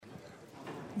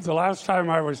The last time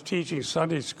I was teaching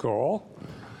Sunday school,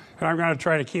 and I'm going to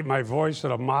try to keep my voice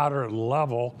at a moderate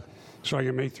level so I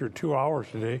can make through 2 hours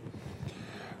today,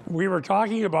 we were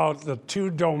talking about the two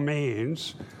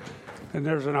domains, and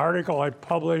there's an article I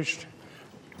published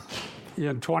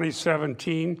in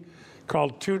 2017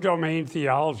 called Two Domain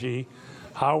Theology,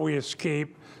 How We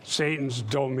Escape Satan's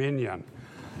Dominion.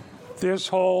 This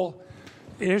whole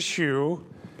issue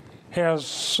has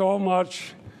so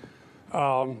much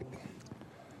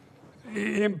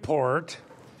import,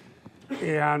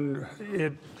 and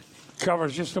it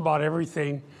covers just about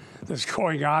everything that's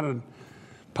going on in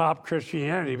pop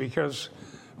Christianity because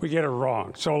we get it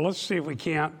wrong. So let's see if we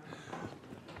can't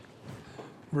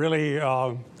really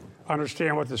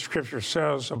understand what the scripture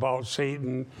says about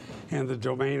Satan and the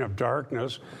domain of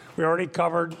darkness. We already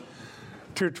covered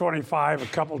 225 a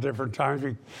couple different times.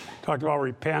 We talked about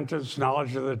repentance,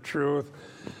 knowledge of the truth,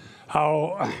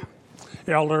 how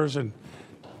elders, and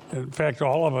in fact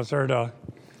all of us, are to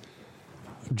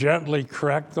gently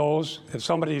correct those. If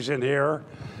somebody's in error,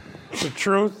 the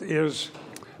truth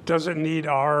doesn't need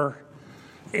our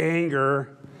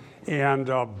anger and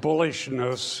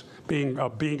bullishness, being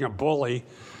a bully,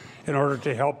 in order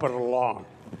to help it along.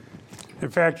 In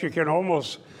fact, you can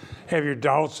almost have your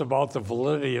doubts about the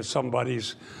validity of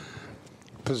somebody's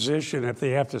position if they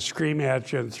have to scream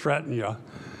at you and threaten you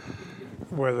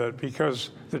with it, because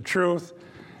the truth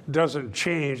doesn't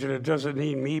change, and it doesn't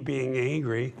need me being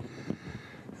angry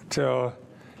to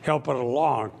help it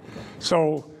along.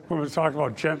 So when we talk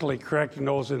about gently correcting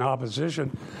those in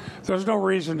opposition, there's no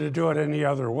reason to do it any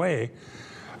other way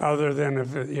other than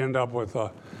if you end up with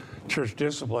a church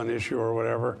discipline issue or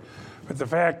whatever. But the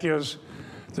fact is,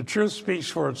 the truth speaks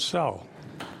for itself.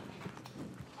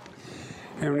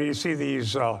 And when you see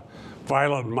these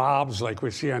violent mobs like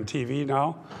we see on TV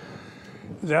now,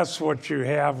 that's what you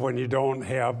have when you don't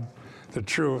have the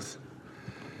truth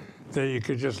that you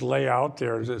could just lay out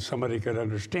there that somebody could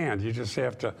understand. You just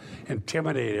have to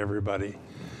intimidate everybody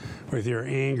with your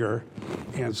anger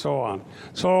and so on.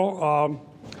 So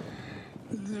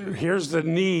here's the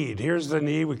need.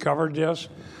 We covered this.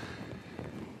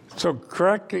 So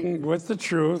correcting with the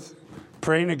truth,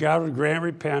 praying that God would grant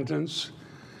repentance,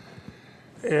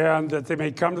 and that they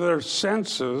may come to their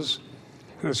senses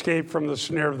and escape from the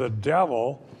snare of the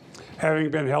devil, having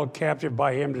been held captive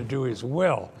by him to do his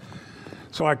will.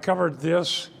 So I covered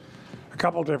this a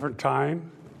couple different times.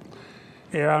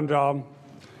 And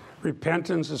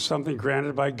repentance is something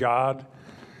granted by God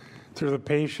through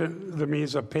the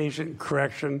means of patient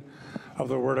correction of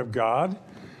the Word of God.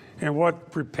 And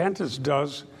what repentance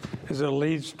does is it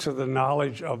leads to the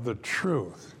knowledge of the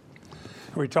truth.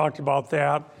 We talked about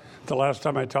that the last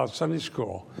time I taught Sunday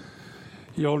school.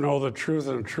 You'll know the truth,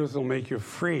 and the truth will make you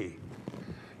free.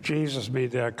 Jesus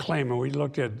made that claim, and we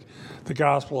looked at the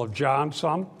Gospel of John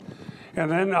some.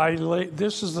 And then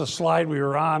this is the slide we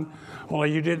were on,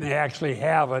 only you didn't actually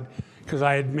have it because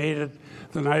I had made it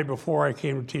the night before I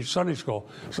came to teach Sunday school.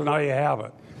 So now you have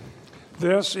it.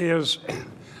 This is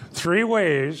 3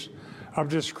 ways of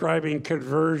describing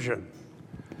conversion.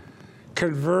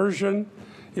 Conversion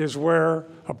is where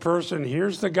a person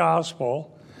hears the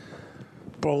gospel,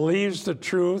 believes the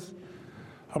truth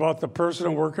about the person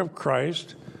and work of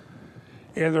Christ,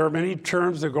 and there are many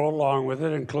terms that go along with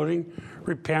it, including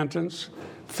repentance,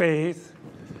 faith,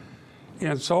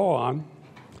 and so on,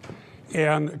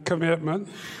 and commitment,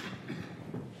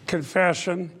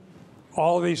 confession.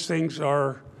 All of these things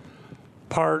are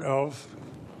part of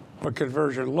what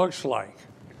conversion looks like.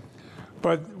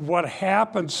 But what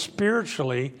happens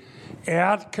spiritually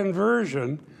at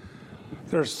conversion,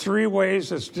 there's 3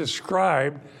 ways it's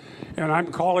described, and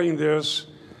I'm calling this,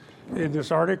 in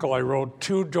this article I wrote,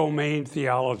 two-domain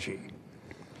theology.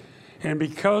 And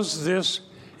because this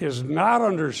is not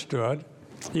understood,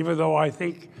 even though I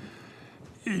think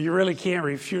you really can't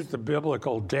refute the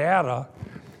biblical data,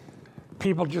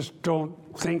 people just don't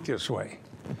think this way.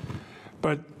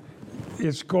 But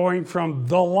it's going from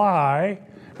the lie,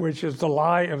 which is the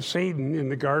lie of Satan in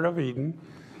the Garden of Eden.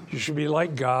 You should be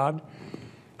like God.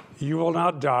 You will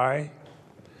not die.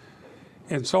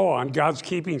 And so on. God's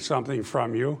keeping something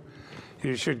from you.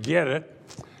 You should get it.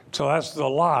 So that's the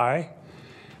lie.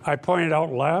 I pointed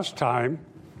out last time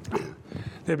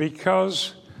that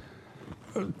because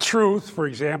truth, for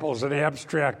example, is an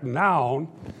abstract noun,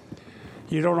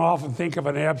 you don't often think of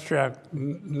an abstract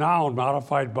noun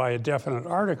modified by a definite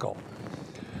article.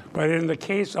 But in the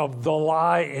case of the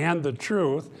lie and the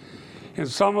truth, in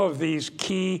some of these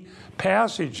key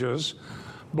passages,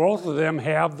 both of them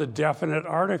have the definite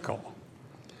article.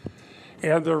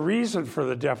 And the reason for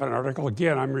the definite article,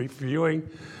 again, I'm reviewing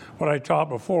what I taught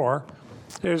before,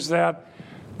 is that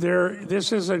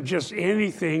This isn't just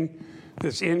anything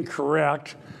that's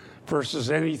incorrect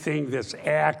versus anything that's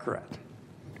accurate.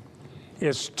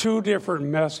 It's two different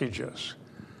messages.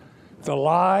 The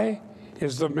lie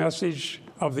is the message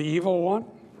of the evil one,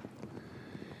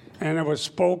 and it was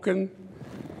spoken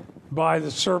by the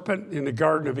serpent in the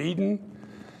Garden of Eden.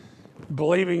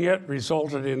 Believing it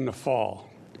resulted in the fall.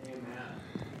 Amen.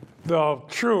 The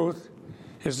truth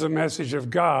is the message of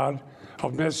God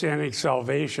of messianic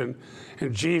salvation,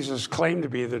 and Jesus claimed to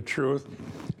be the truth.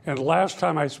 And last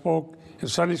time I spoke in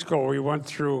Sunday school, we went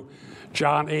through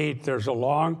John 8. There's a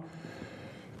long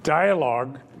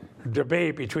dialogue,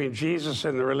 debate between Jesus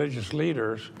and the religious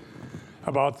leaders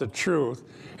about the truth.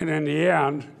 And in the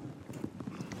end,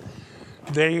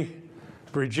 they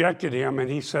rejected him, and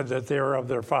he said that they were of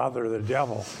their father, the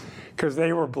devil, because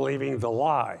they were believing the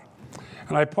lie.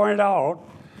 And I pointed out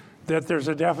that there's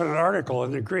a definite article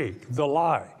in the Greek, the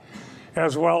lie,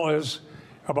 as well as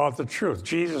about the truth.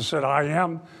 Jesus said, I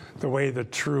am the way, the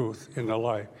truth, and the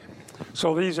life.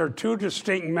 So these are two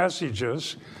distinct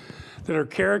messages that are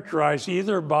characterized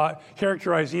either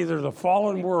the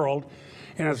fallen world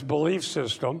and its belief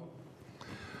system,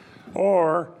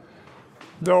 or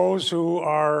those who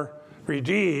are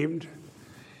redeemed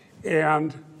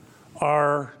and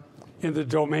are in the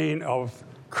domain of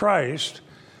Christ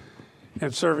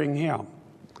and serving him.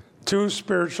 Two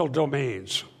spiritual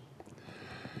domains.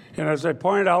 And as I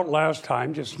pointed out last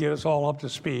time, just to get us all up to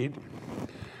speed,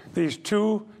 these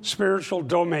two spiritual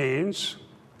domains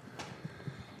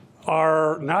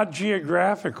are not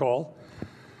geographical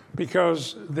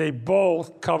because they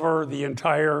both cover the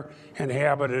entire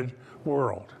inhabited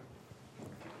world.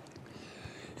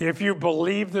 If you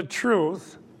believe the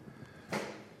truth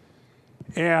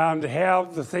and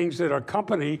have the things that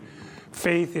accompany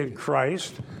faith in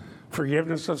Christ,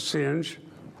 forgiveness of sins,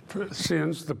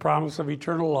 the promise of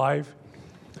eternal life,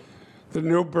 the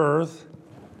new birth,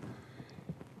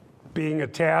 being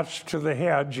attached to the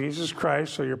head, Jesus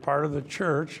Christ, so you're part of the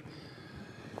church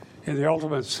in the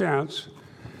ultimate sense,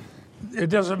 it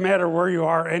doesn't matter where you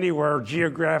are anywhere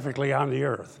geographically on the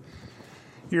earth.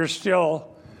 You're still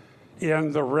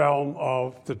in the realm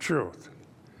of the truth.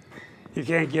 You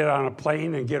can't get on a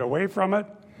plane and get away from it,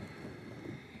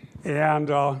 and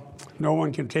no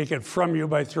one can take it from you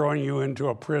by throwing you into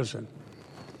a prison.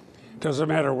 It doesn't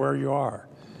matter where you are.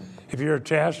 If you're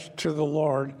attached to the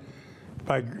Lord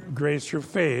by grace through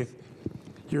faith,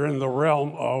 you're in the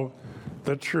realm of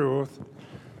the truth,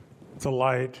 the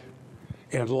light,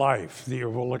 and life.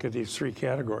 We'll look at these three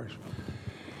categories.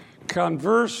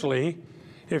 Conversely,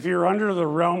 if you're under the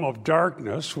realm of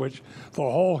darkness, which the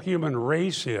whole human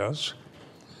race is,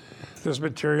 this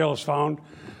material is found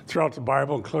throughout the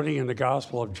Bible, including in the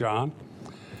Gospel of John,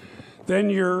 then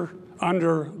you're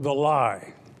under the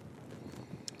lie.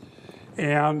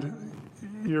 And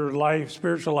your life,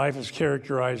 spiritual life, is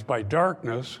characterized by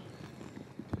darkness,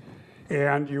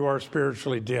 and you are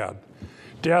spiritually dead.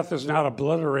 Death is not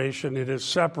obliteration, it is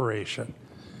separation.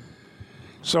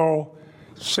 So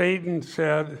Satan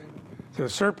said, the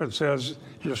serpent says,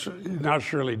 you'll not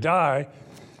surely die.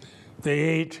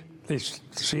 They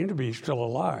seem to be still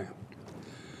alive.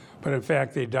 But in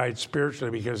fact, they died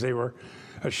spiritually because they were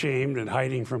ashamed and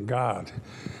hiding from God.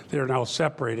 They are now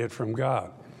separated from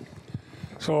God.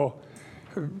 So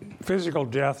physical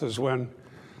death is when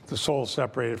the soul is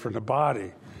separated from the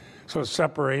body. So it's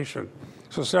separation.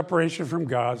 So separation from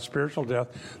God, spiritual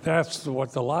death, that's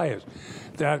what the lie is.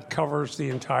 That covers the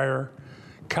entire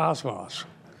cosmos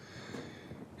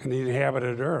and the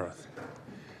inhabited earth.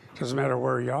 It doesn't matter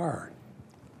where you are.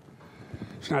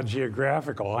 It's not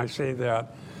geographical. I say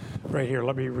that right here.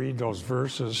 Let me read those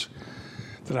verses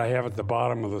that I have at the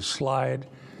bottom of the slide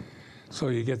so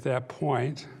you get that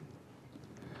point.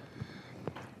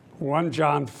 1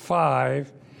 John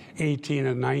 5, 18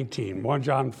 and 19. 1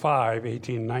 John 5,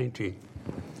 18 and 19.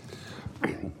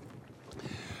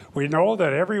 We know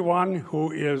that everyone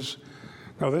who is,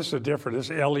 now this is different, this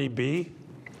is L-E-B.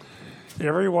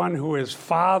 Everyone who is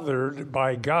fathered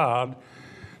by God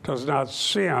does not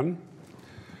sin,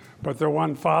 but the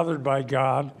one fathered by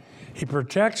God, he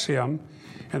protects him,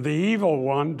 and the evil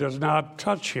one does not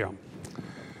touch him.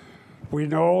 We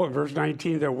know, in verse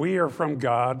 19, that we are from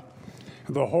God,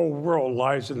 and the whole world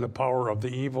lies in the power of the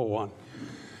evil one.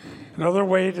 Another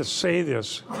way to say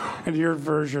this, and your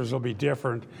versions will be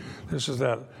different. This is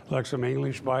that Lexham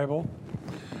English Bible.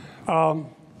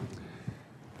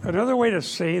 Another way to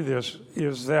say this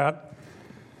is that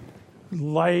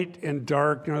light and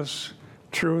darkness,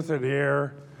 truth and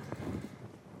error,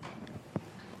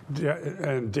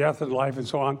 and death and life and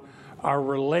so on are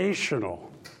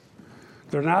relational.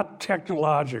 They're not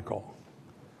technological.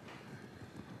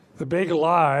 the big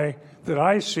lie that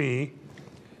I see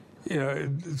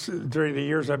during the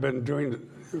years I've been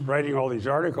writing all these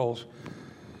articles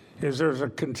is there's a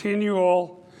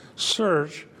continual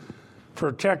search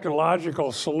for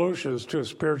technological solutions to a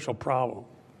spiritual problem.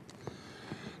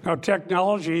 Now,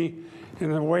 technology,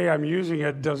 in the way I'm using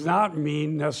it, does not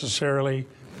mean necessarily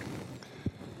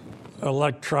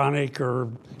electronic or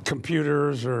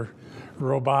computers or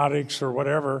robotics or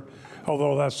whatever,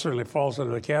 although that certainly falls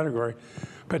into the category.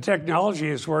 But technology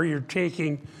is where you're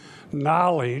taking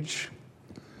knowledge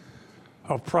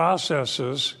of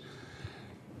processes,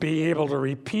 being able to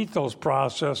repeat those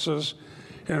processes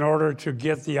in order to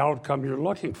get the outcome you're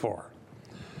looking for.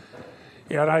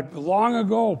 And I long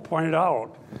ago pointed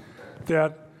out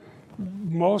that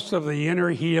most of the inner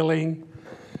healing,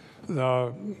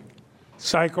 the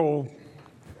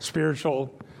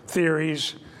psycho-spiritual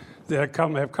theories that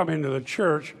have come into the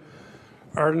church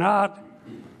are not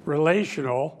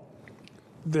relational,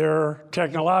 they're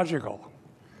technological.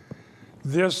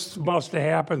 This must have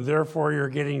happened, therefore you're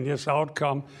getting this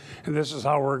outcome, and this is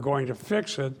how we're going to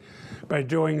fix it by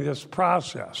doing this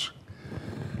process.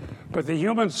 But the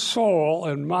human soul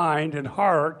and mind and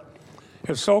heart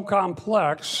is so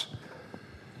complex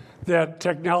that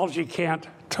technology can't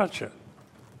touch it.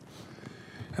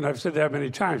 And I've said that many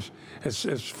times.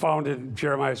 It's found in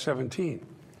Jeremiah 17.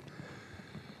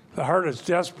 The heart is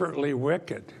desperately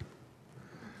wicked.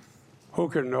 Who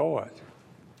can know it?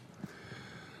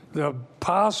 The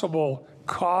possible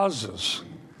causes,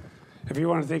 if you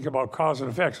want to think about cause and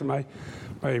effects, and my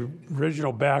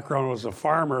original background was a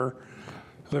farmer,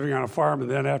 living on a farm,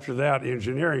 and then after that,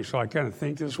 engineering, so I kind of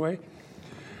think this way.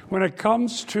 When it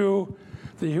comes to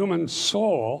the human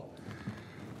soul,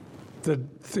 the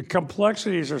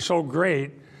complexities are so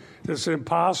great that it's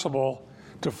impossible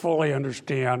to fully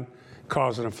understand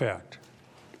cause and effect.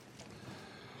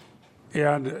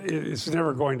 And it's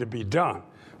never going to be done,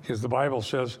 because the Bible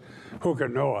says, who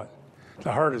can know it?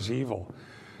 The heart is evil.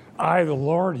 I, the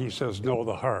Lord, he says, know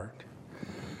the heart.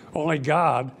 Only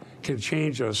God can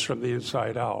change us from the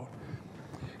inside out.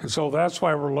 And so that's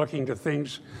why we're looking to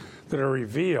things that are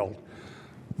revealed.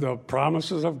 The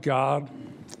promises of God,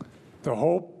 the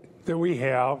hope that we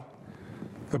have,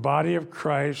 the body of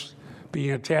Christ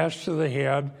being attached to the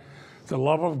head, the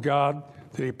love of God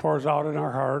that he pours out in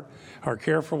our heart, our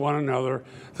care for one another,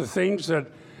 the things that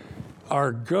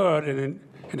are good and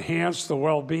enhance the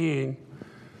well-being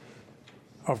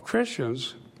of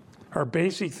Christians are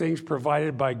basic things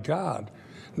provided by God,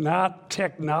 not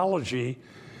technology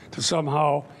to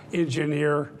somehow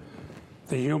engineer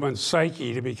the human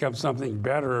psyche to become something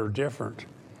better or different.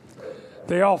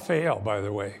 They all fail, by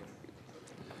the way.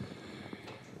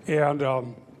 And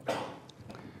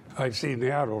I've seen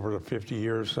that over the 50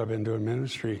 years I've been doing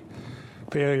ministry,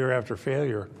 failure after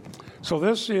failure. So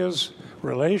this is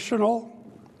relational,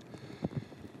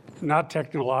 not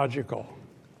technological.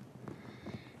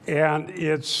 And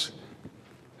it's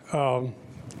the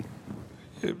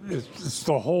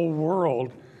whole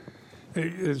world.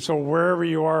 So wherever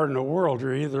you are in the world,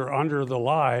 you're either under the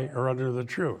lie or under the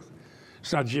truth.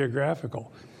 It's not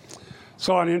geographical.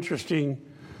 Saw an interesting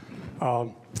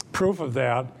proof of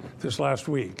that this last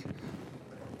week.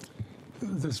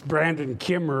 This Brandon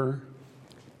Kimber,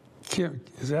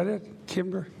 is that it?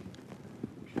 Kimber,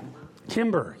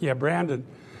 yeah, Brandon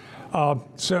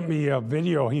sent me a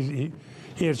video. He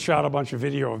had shot a bunch of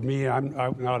video of me.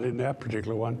 I'm not in that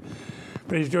particular one.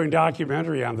 But he's doing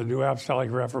documentary on the New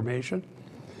Apostolic Reformation.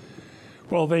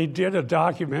 Well, they did a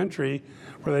documentary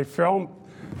where they filmed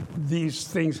these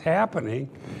things happening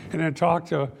and then talked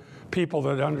to people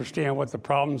that understand what the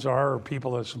problems are or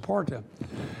people that support them.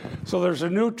 So there's a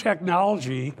new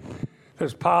technology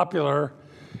that's popular,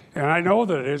 and I know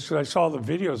that it is because I saw the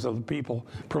videos of the people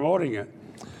promoting it.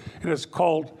 And it's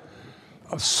called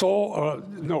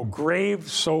grave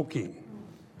soaking.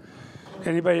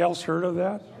 Anybody else heard of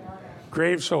that?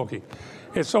 Grave soaking.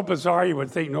 It's so bizarre you would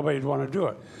think nobody'd want to do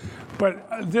it.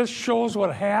 But this shows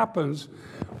what happens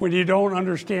when you don't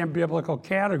understand biblical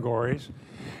categories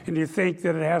and you think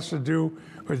that it has to do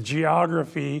with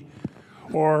geography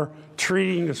or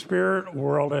treating the spirit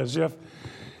world as if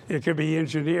it could be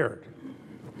engineered.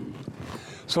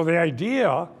 So the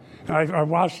idea, and I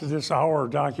watched this hour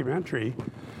documentary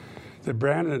that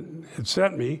Brandon had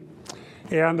sent me,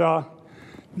 and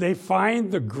they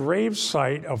find the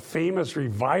gravesite of famous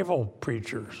revival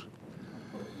preachers,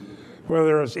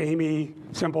 whether it's Amy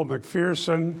Semple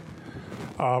McPherson,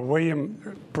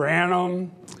 William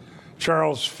Branham,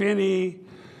 Charles Finney,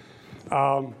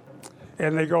 and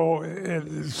they go,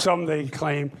 some they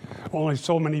claim only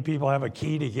so many people have a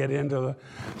key to get into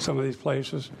some of these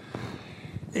places.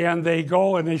 And they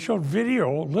go and they showed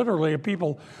video, literally, of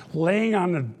people laying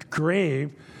on the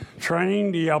grave,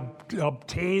 trying to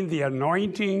obtain the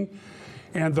anointing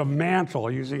and the mantle,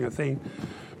 using a thing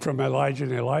from Elijah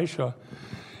and Elisha,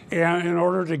 and in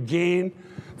order to gain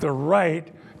the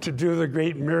right to do the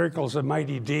great miracles and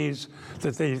mighty deeds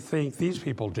that they think these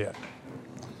people did.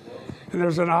 And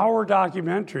there's an hour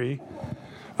documentary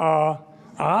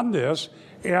on this,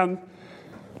 and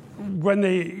when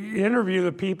they interview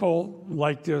the people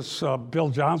like this Bill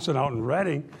Johnson out in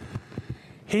Redding,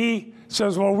 he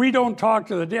says, well, we don't talk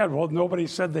to the dead. Well, nobody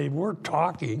said they were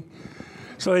talking.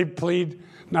 So they plead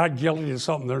not guilty to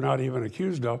something they're not even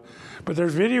accused of. But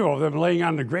there's video of them laying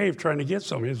on the grave trying to get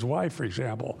some. His wife, for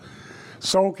example,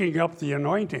 soaking up the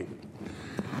anointing.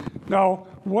 Now,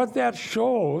 what that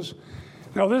shows,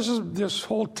 now this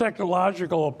whole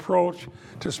technological approach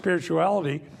to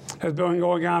spirituality has been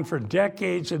going on for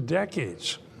decades and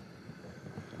decades,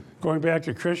 going back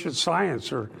to Christian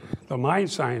Science or the mind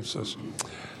sciences.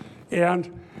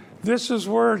 And this is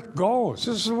where it goes.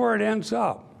 This is where it ends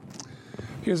up.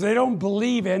 Because they don't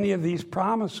believe any of these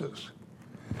promises.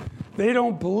 They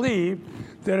don't believe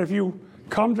that if you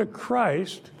come to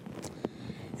Christ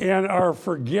and are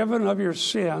forgiven of your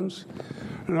sins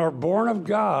and are born of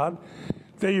God,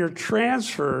 that you're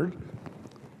transferred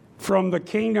from the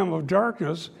kingdom of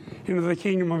darkness into the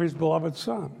kingdom of his beloved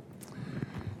Son.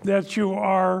 That you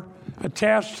are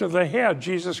attached to the head,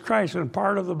 Jesus Christ, and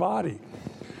part of the body.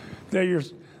 That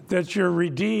you're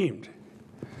redeemed.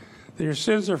 That your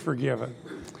sins are forgiven.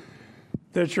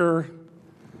 That you're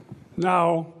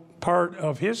now part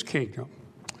of his kingdom,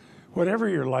 whatever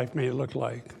your life may look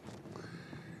like.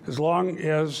 As long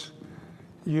as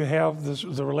you have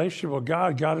the relationship with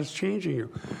God, God is changing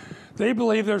you. They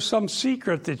believe there's some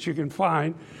secret that you can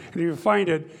find, and if you find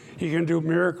it, you can do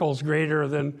miracles greater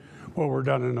than what were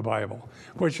done in the Bible,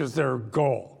 which is their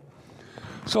goal.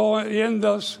 So in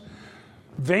this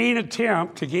vain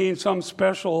attempt to gain some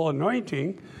special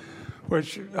anointing,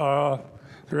 which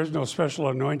there is no special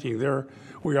anointing there,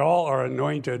 we all are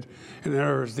anointed, and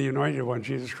there is the anointed one,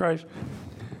 Jesus Christ.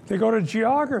 They go to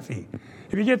geography.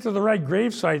 If you get to the right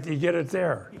gravesite, you get it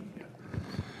there.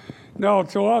 No,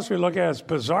 to us, we look at it as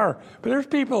bizarre, but there's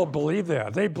people who believe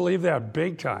that. They believe that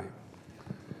big time.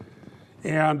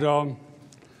 And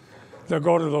they'll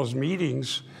go to those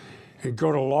meetings and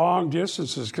go to long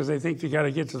distances because they think they got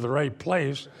to get to the right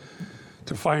place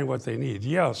to find what they need.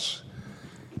 Yes.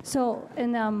 So,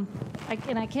 and I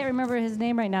can't remember his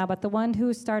name right now, but the one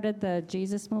who started the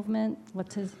Jesus movement,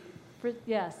 what's his?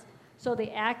 Yes. So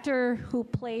the actor who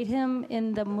played him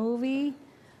in the movie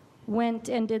went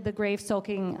and did the grave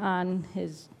soaking on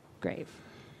his grave.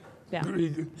 Yeah.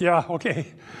 Yeah,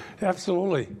 okay.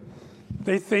 Absolutely.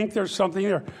 They think there's something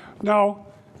there. Now,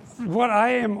 what I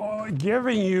am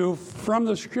giving you from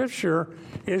the scripture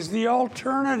is the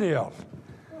alternative.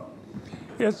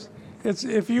 It's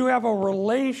if you have a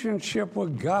relationship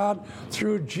with God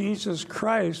through Jesus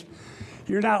Christ,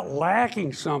 you're not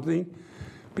lacking something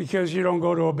because you don't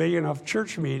go to a big enough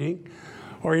church meeting,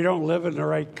 or you don't live in the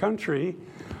right country,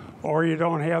 or you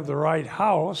don't have the right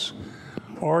house,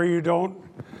 or you don't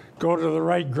go to the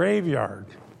right graveyard.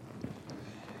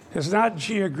 It's not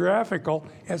geographical,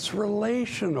 it's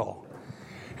relational.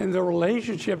 And the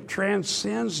relationship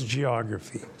transcends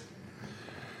geography.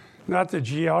 Not that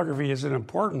geography isn't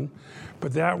important,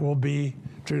 but that will be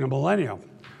during the millennium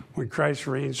when Christ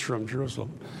reigns from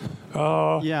Jerusalem.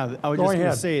 Yeah, I was just going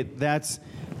to say that's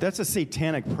a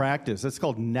satanic practice. That's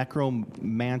called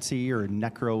necromancy or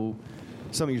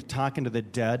something you're talking to the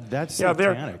dead. That's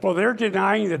satanic. They're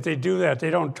denying that they do that. They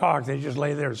don't talk. They just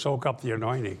lay there and soak up the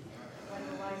anointing.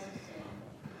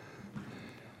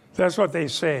 That's what they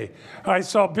say. I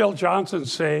saw Bill Johnson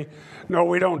say, no,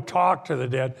 we don't talk to the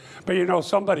dead. But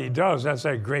somebody does. That's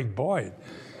that Greg Boyd.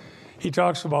 He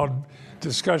talks about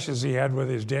discussions he had with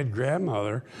his dead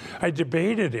grandmother. I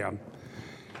debated him.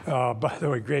 By the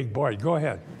way, Greg Boyd, go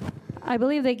ahead. I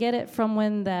believe they get it from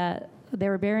when they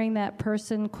were burying that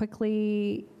person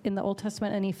quickly in the Old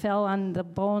Testament, and he fell on the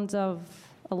bones of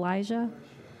Elijah.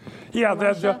 Yeah,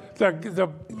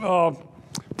 the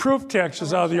proof text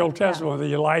is out of the Old Testament,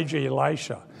 the Elijah,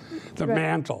 Elisha, the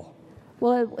mantle.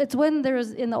 Well, it's when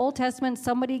in the Old Testament,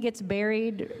 somebody gets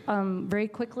buried very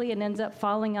quickly and ends up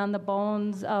falling on the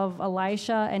bones of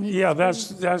Elisha, and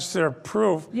that's their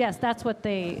proof. Yes, that's what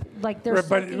they're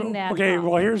soaking that. Okay,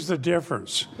 well, here's the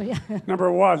difference.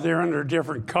 Number one, they're under a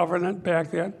different covenant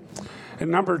back then, and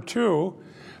number two,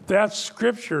 that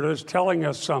scripture is telling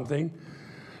us something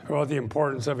about the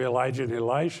importance of Elijah and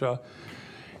Elisha,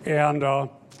 and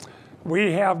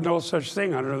we have no such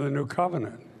thing under the new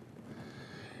covenant.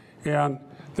 And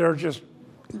they're just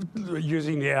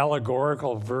using the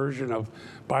allegorical version of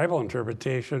Bible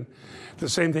interpretation, the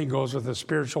same thing goes with the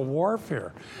spiritual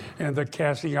warfare and the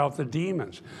casting out the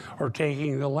demons or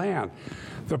taking the land,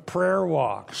 the prayer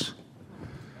walks.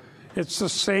 It's the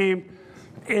same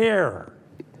air,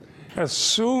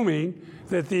 assuming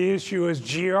that the issue is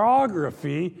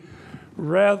geography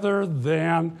rather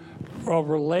than a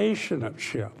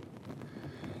relationship.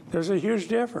 There's a huge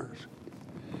difference.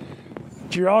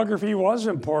 Geography was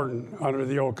important under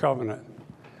the Old Covenant.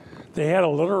 They had a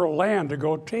literal land to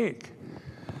go take.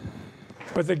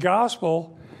 But the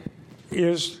gospel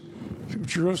is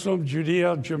Jerusalem,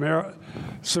 Judea,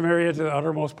 Samaria to the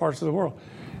uttermost parts of the world.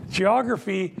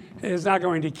 Geography is not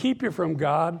going to keep you from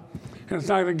God, and it's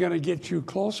not going to get you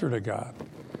closer to God.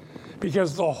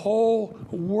 Because the whole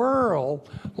world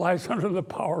lies under the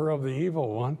power of the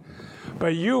evil one.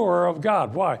 But you are of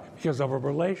God. Why? Because of a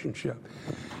relationship.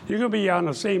 You can be on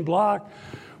the same block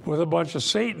with a bunch of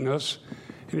Satanists,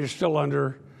 and you're still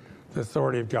under the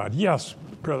authority of God. Yes,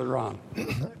 Brother Ron.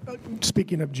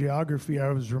 Speaking of geography, I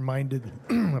was reminded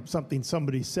of something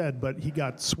somebody said, but he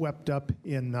got swept up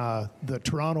in the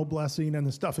Toronto blessing and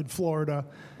the stuff in Florida,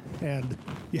 and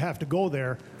you have to go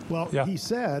there. Well, yeah. He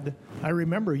said, I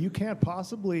remember, you can't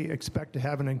possibly expect to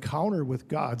have an encounter with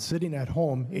God sitting at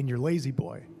home in your lazy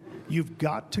boy. You've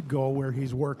got to go where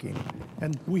he's working.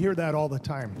 And we hear that all the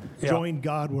time. Yeah. Join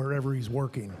God wherever he's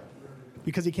working.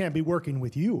 Because he can't be working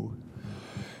with you.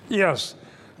 Yes,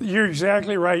 you're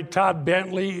exactly right. Todd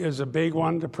Bentley is a big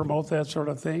one to promote that sort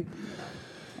of thing.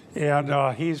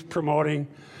 And he's promoting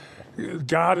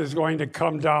God is going to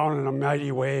come down in a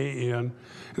mighty way in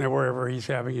wherever he's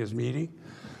having his meeting.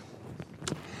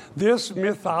 This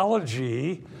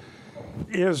mythology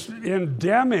is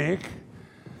endemic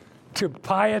to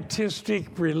pietistic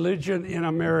religion in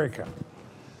America.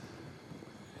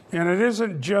 And it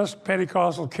isn't just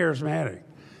Pentecostal charismatic.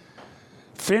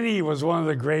 Finney was one of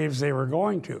the graves they were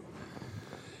going to.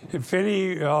 And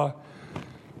Finney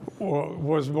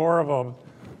was more of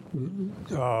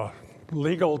a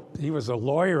legal, he was a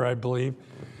lawyer, I believe,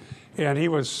 and he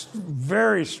was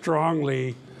very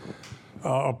strongly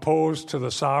opposed to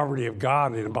the sovereignty of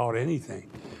God in about anything.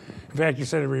 In fact, he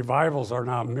said revivals are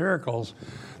not miracles,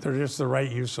 they're just the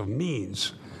right use of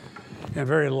means, and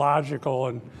very logical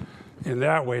and in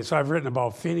that way. So I've written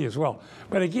about Finney as well.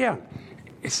 But again,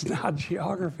 it's not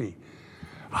geography.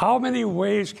 How many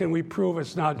ways can we prove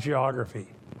it's not geography?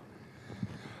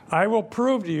 I will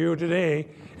prove to you today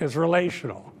it's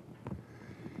relational.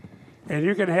 And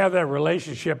you can have that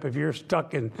relationship if you're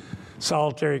stuck in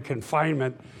solitary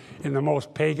confinement in the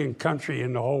most pagan country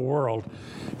in the whole world.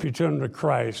 If you turn to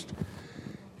Christ,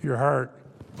 your heart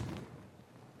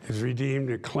is redeemed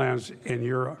and cleansed, and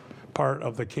you're part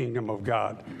of the kingdom of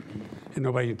God. And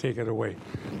nobody can take it away.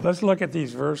 Let's look at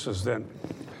these verses then.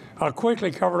 I'll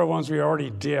quickly cover the ones we already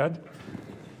did.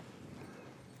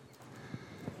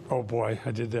 Oh boy,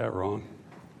 I did that wrong.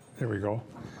 There we go.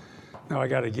 Now I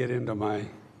got to get into my,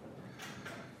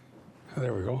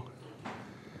 there we go.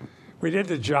 We did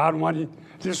the John one,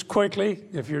 just quickly,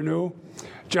 if you're new.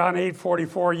 John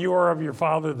 8:44, you are of your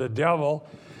father the devil,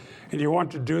 and you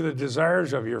want to do the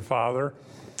desires of your father.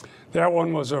 That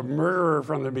one was a murderer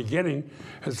from the beginning.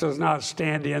 It does not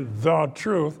stand in the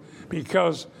truth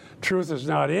because truth is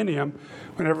not in him.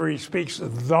 Whenever he speaks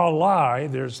the lie,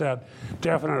 there's that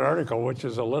definite article, which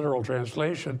is a literal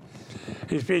translation.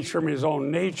 He speaks from his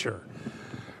own nature,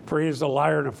 for he is the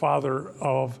liar and the father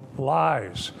of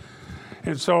lies.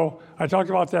 And so I talked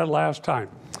about that last time.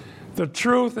 The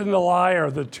truth and the lie are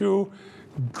the two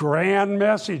grand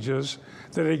messages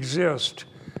that exist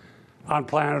on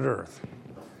planet Earth.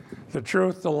 The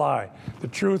truth, the lie. The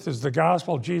truth is the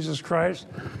gospel of Jesus Christ.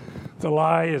 The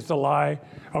lie is the lie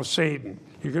of Satan.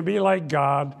 You can be like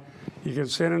God. You can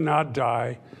sin and not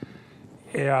die.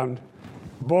 And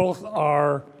both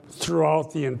are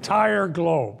throughout the entire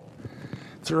globe,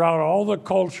 throughout all the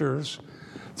cultures,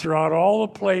 throughout all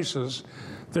the places,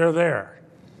 they're there.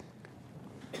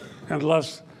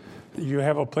 Unless you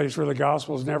have a place where the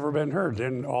gospel has never been heard,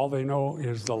 then all they know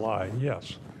is the lie.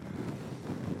 Yes.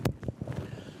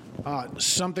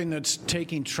 Something that's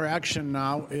taking traction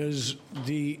now is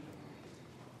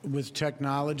with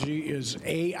technology is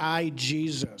AI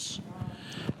Jesus.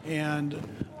 And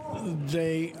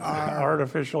they are...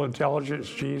 Artificial intelligence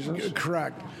Jesus?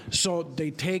 Correct. So they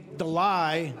take the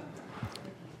lie,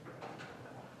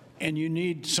 and you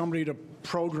need somebody to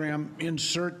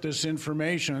insert this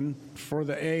information for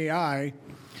the AI.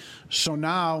 So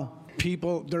now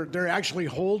people, they're actually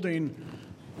holding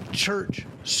church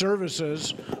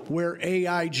services where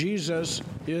AI Jesus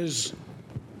is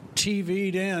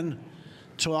TV'd in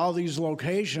to all these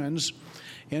locations,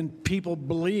 and people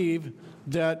believe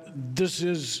that this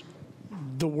is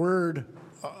the word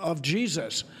of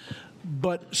Jesus.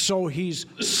 But so he's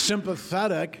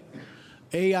sympathetic.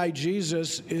 AI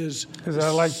Jesus is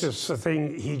that like this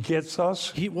thing, he gets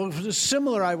us? Well,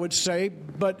 similar, I would say,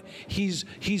 but he's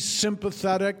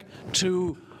sympathetic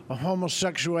to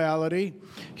homosexuality.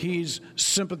 He's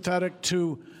sympathetic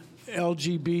to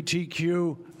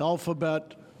LGBTQ,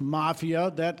 alphabet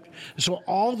mafia. So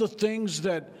all the things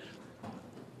that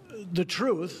the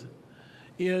truth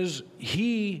is,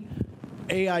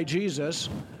 AI Jesus,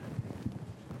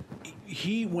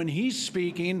 when he's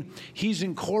speaking, he's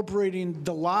incorporating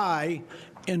the lie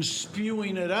and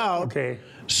spewing it out,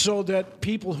 so that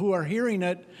people who are hearing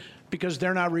it, because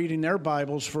they're not reading their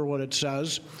Bibles for what it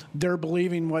says, they're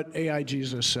believing what AI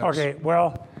Jesus says. Okay,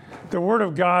 well, the Word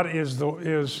of God is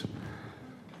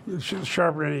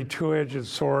sharper than any two-edged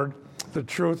sword. The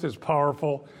truth is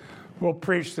powerful. We'll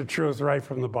preach the truth right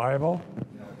from the Bible.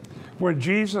 When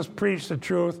Jesus preached the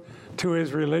truth to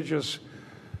his religious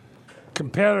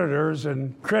competitors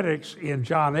and critics in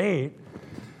John 8,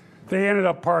 they ended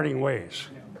up parting ways.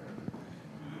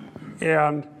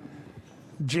 And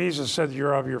Jesus said,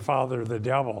 "You're of your father, the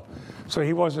devil." So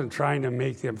he wasn't trying to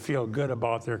make them feel good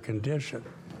about their condition.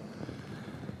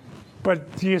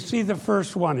 But do you see the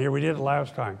first one here? We did it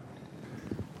last time.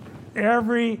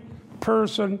 Every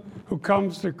person who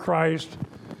comes to Christ,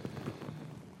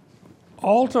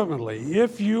 ultimately,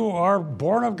 if you are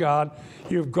born of God,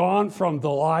 you've gone from the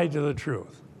lie to the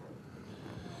truth.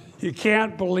 You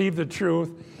can't believe the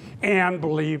truth and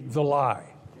believe the lie.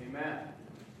 Amen.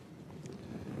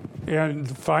 And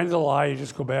to find the lie, you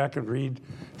just go back and read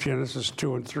Genesis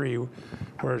 2 and 3,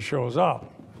 where it shows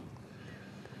up.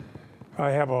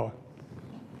 I have a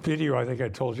video, I think I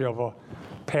told you, of a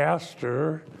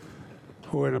pastor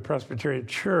who in a Presbyterian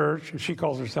church, she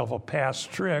calls herself a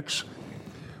pastrix,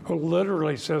 who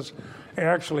literally says,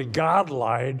 actually, God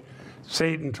lied,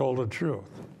 Satan told the truth.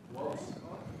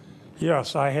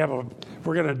 Yes, we're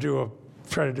going to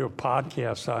try to do a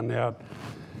podcast on that.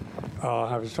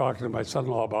 I was talking to my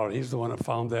son-in-law about it. He's the one that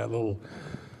found that little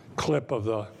clip of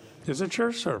the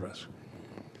church service,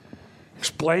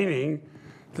 explaining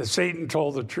that Satan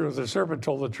told the truth, the serpent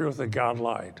told the truth, that God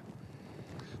lied.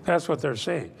 That's what they're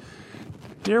saying.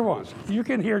 Dear ones, you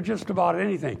can hear just about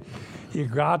anything. You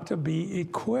got to be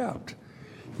equipped.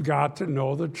 You got to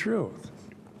know the truth.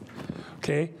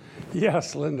 Okay?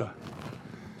 Yes, Linda.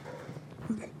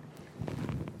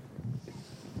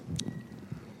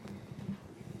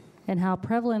 And how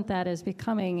prevalent that is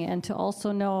becoming, and to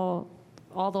also know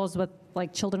all those with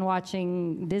like children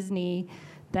watching Disney,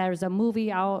 there's a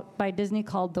movie out by Disney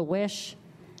called The Wish,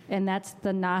 and that's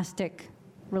the Gnostic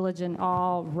religion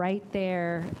all right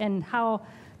there. And how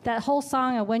that whole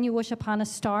song of When You Wish Upon a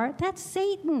Star, that's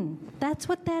Satan. That's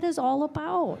what that is all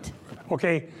about.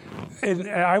 Okay, and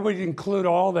I would include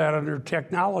all that under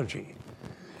technology.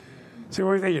 See,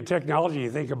 when you think of technology,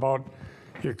 you think about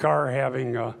your car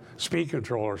having speed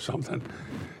control or something.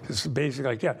 It's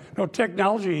basically like that. No,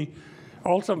 technology,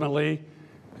 ultimately,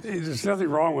 there's nothing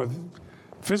wrong with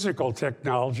physical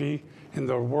technology in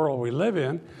the world we live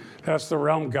in. That's the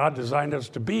realm God designed us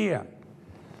to be in.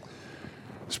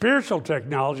 Spiritual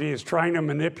technology is trying to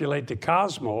manipulate the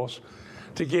cosmos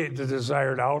to get the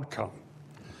desired outcome.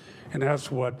 And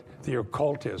that's what the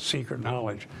occult is, secret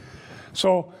knowledge.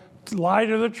 So, lie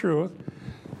to the truth.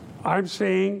 I'm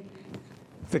saying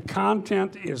the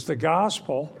content is the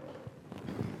gospel.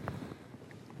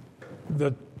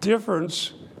 The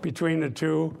difference between the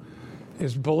two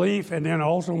is belief and then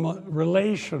ultimate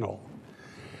relational.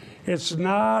 It's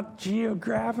not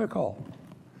geographical.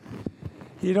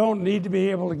 You don't need to be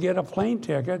able to get a plane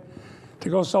ticket to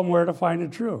go somewhere to find the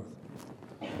truth.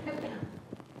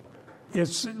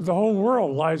 It's the whole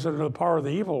world lies under the power of the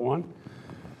evil one,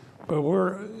 but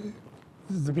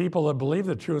the people that believe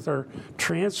the truth are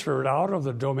transferred out of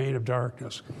the domain of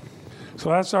darkness. So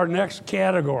that's our next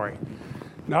category.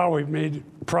 Now we've made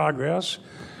progress.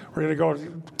 We're going to go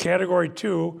to category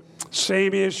 2,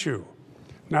 same issue,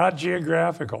 not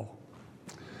geographical.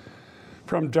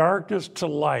 From darkness to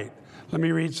light. Let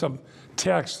me read some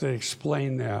texts that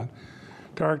explain that.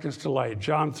 Darkness to light.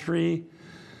 John 3,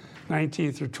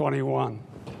 19 through 21.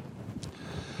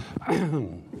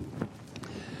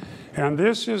 And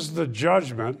this is the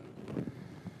judgment,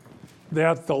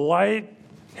 that the light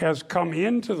has come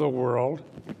into the world,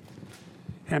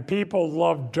 and people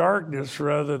love darkness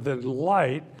rather than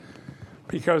light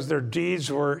because their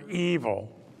deeds were evil.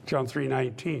 John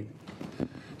 3:19.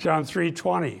 John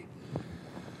 3:20.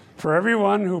 For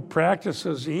everyone who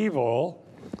practices evil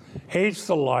hates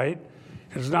the light,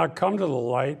 has not come to the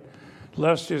light,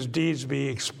 lest his deeds be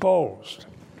exposed.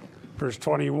 Verse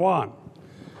 21.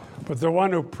 But the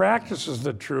one who practices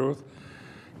the truth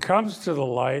comes to the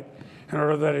light in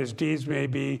order that his deeds may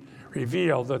be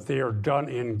revealed, that they are done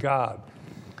in God.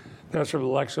 That's from the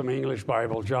Lexham English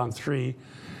Bible, John 3,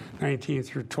 19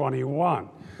 through 21.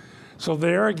 So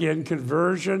there again,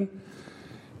 conversion,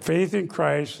 faith in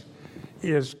Christ,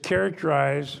 is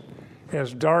characterized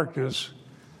as darkness,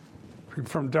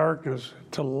 from darkness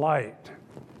to light.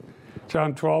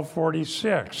 John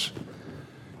 12:46.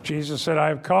 Jesus said, I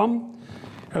have come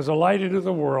as a light into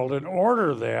the world in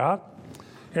order that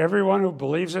everyone who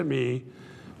believes in me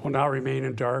will not remain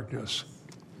in darkness.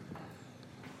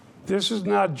 This is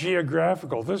not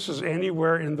geographical. This is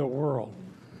anywhere in the world.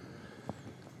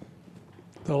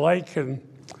 The light can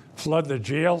flood the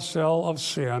jail cell of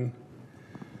sin.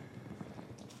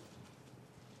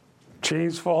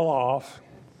 Chains fall off,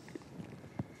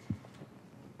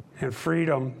 and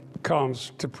freedom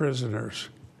comes to prisoners.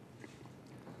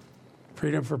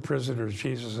 Freedom for prisoners,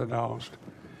 Jesus announced.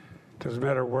 Doesn't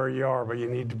matter where you are, but you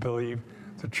need to believe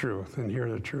the truth and hear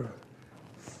the truth.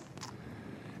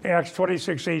 Acts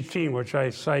 26:18, which I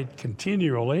cite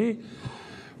continually,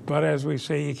 but as we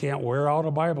say, you can't wear out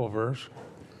a Bible verse.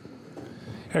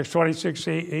 Acts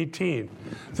 26:18.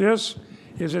 This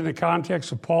is in the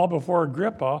context of Paul before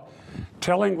Agrippa,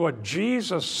 telling what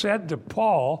Jesus said to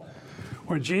Paul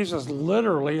when Jesus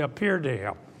literally appeared to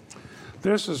him.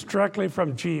 This is directly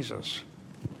from Jesus,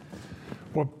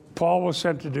 what Paul was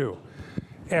sent to do.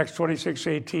 Acts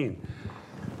 26:18.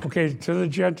 Okay, to the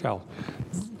Gentiles.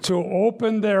 To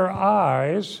open their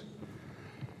eyes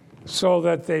so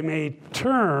that they may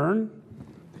turn,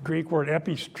 the Greek word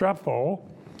epistrepo,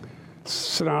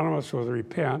 synonymous with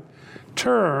repent,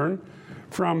 turn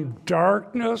from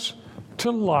darkness to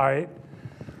light,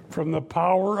 from the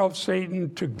power of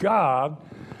Satan to God,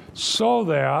 so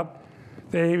that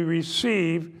they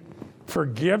receive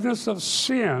forgiveness of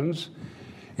sins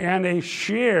and a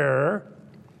share,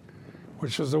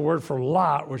 which is the word for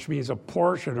lot, which means a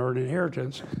portion or an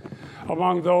inheritance,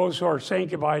 among those who are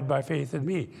sanctified by faith in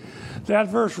me. That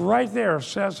verse right there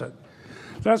says it.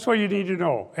 That's what you need to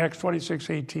know, Acts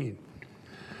 26:18.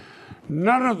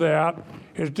 None of that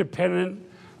is dependent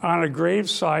on a grave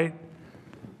site,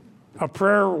 a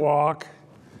prayer walk,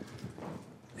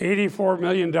 $84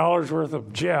 million worth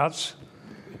of jets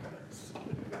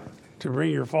to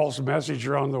bring your false message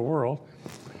around the world.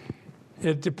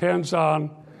 It depends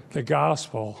on the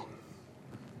gospel,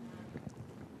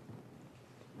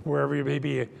 wherever you may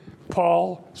be.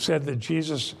 Paul said that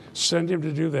Jesus sent him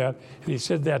to do that, and he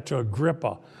said that to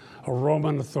Agrippa, a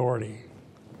Roman authority,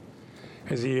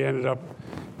 as he ended up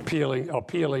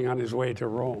appealing on his way to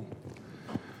Rome,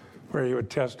 where he would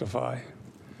testify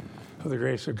of the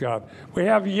grace of God. We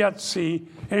have yet to see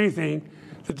anything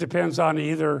that depends on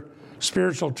either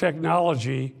spiritual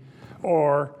technology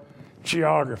or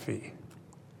geography.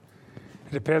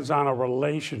 It depends on a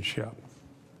relationship.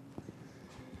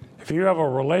 If you have a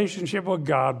relationship with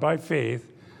God by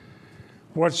faith,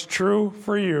 what's true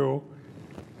for you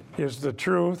is the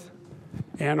truth,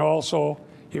 and also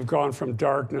you've gone from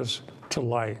darkness to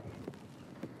light.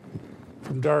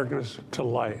 From darkness to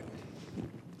light.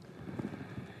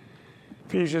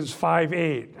 Ephesians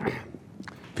 5:8.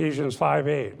 Ephesians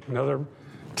 5:8, another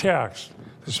text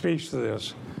that speaks to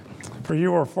this. For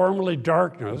you were formerly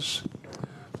darkness,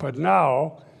 but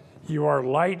now you are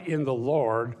light in the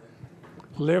Lord.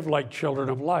 Live like children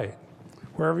of light.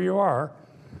 Wherever you are,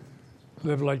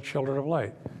 live like children of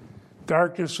light.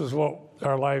 Darkness is what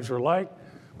our lives were like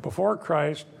before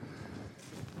Christ.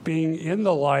 Being in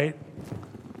the light,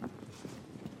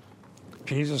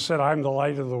 Jesus said, I'm the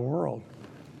light of the world.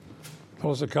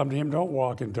 Those that come to him don't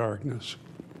walk in darkness.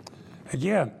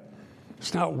 Again,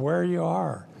 it's not where you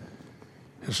are.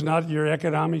 It's not your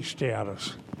economic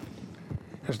status.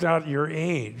 It's not your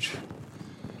age.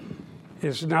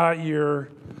 It's not your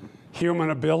human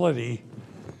ability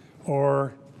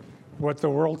or what the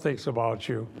world thinks about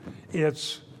you.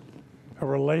 It's a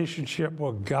relationship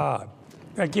with God.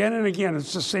 Again and again,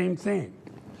 it's the same thing.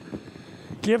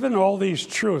 Given all these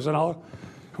truths, and I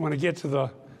want to get to the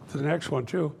next one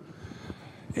too,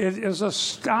 it is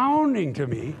astounding to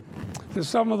me that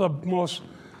some of the most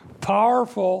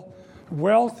powerful,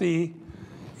 wealthy,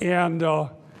 and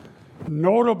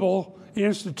notable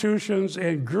institutions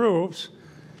and groups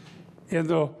in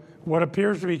what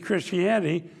appears to be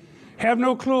Christianity have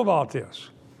no clue about this.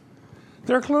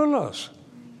 They're clueless.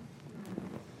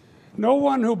 No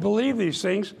one who believed these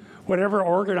things would ever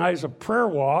organize a prayer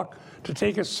walk to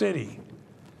take a city,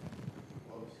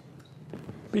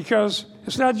 because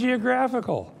it's not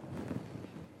geographical.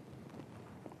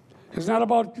 It's not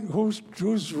about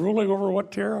who's ruling over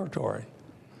what territory.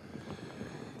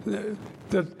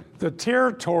 The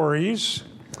territories,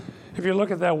 if you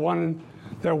look at that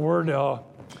word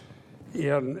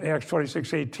in Acts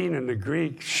 26:18 in the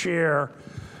Greek, share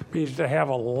means to have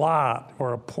a lot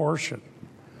or a portion.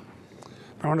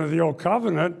 Under the Old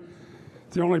Covenant,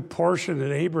 the only portion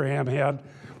that Abraham had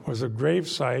was a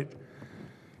gravesite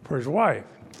for his wife.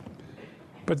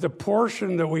 But the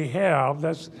portion that we have,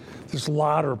 that's this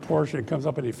lot or portion, it comes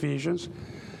up in Ephesians,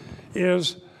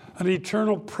 is an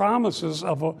eternal promises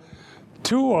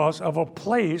to us of a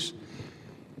place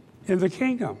in the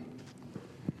kingdom.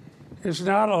 It's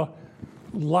not a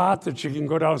lot that you can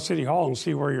go down to City Hall and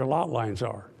see where your lot lines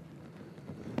are.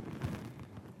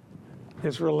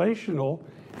 It's relational,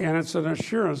 and it's an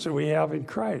assurance that we have in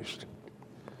Christ.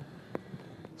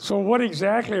 So what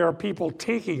exactly are people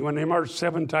taking when they march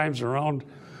 7 times around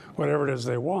whatever it is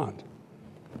they want?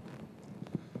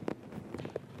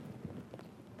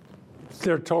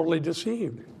 They're totally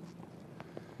deceived.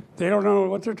 They don't know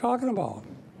what they're talking about.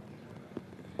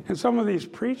 And some of these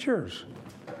preachers,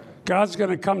 God's going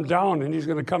to come down, and he's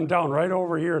going to come down right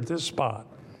over here at this spot.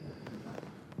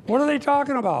 What are they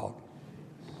talking about?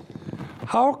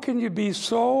 How can you be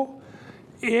so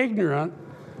ignorant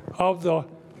of the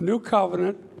new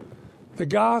covenant, the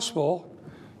gospel,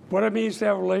 what it means to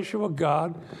have a relationship with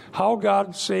God, how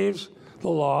God saves the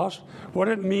lost, what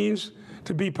it means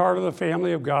to be part of the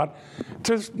family of God,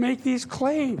 to make these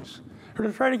claims, or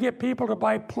to try to get people to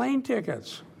buy plane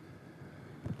tickets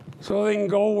so they can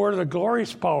go where the glory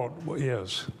spout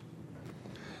is.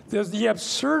 There's the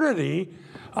absurdity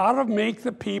ought to make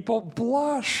the people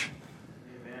blush.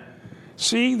 Amen.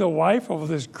 Seeing the wife of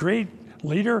this great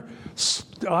leader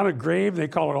on a grave, they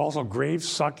call it also grave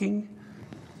sucking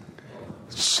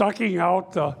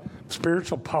out the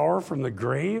spiritual power from the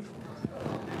grave,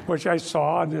 which I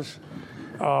saw in this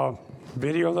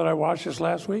video that I watched this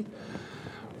last week.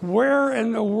 Where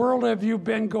in the world have you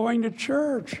been going to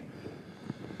church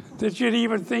that you'd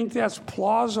even think that's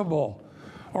plausible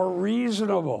or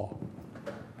reasonable?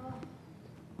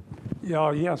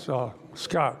 Yeah, yes,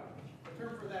 Scott. The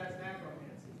term for that is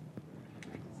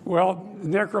necromancy. Well,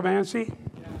 necromancy?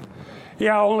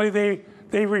 Yeah, only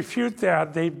they refute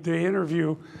that. They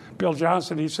interview Bill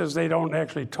Johnson. He says they don't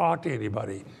actually talk to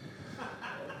anybody.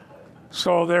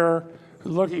 So they're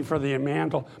looking for the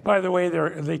mantle. By the way,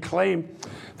 they claim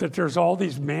that there's all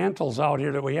these mantles out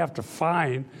here that we have to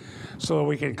find so that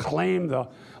we can claim the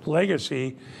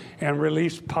legacy and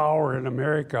release power in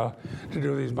America to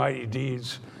do these mighty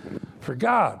deeds for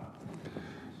God.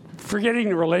 Forgetting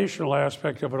the relational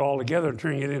aspect of it altogether and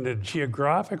turning it into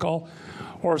geographical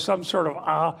or some sort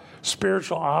of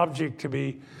spiritual object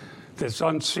that's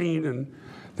unseen and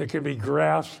that can be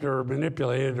grasped or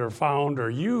manipulated or found or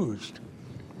used.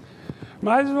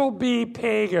 Might as well be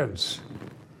pagans.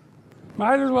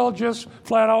 Might as well just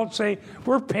flat out say,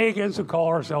 we're pagans who call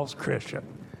ourselves Christian.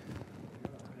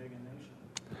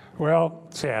 Well,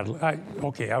 sadly, I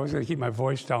was going to keep my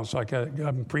voice down, so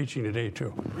I'm preaching today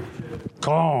too.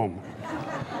 Calm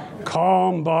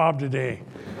Bob today.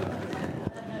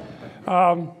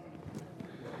 Well,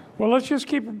 let's just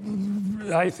keep,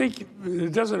 I think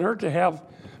it doesn't hurt to have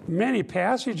many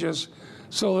passages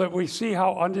so that we see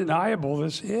how undeniable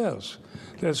this is.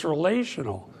 That's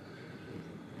relational.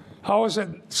 How is it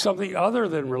something other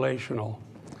than relational?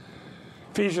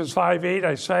 Ephesians 5:8,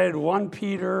 I cited 1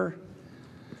 Peter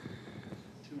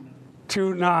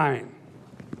 2:9.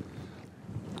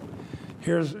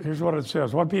 Here's what it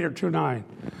says, 1 Peter 2:9.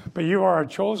 But you are a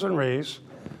chosen race,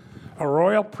 a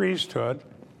royal priesthood,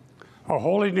 a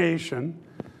holy nation,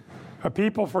 a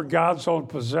people for God's own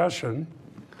possession,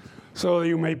 so that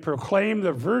you may proclaim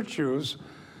the virtues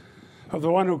of the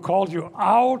one who called you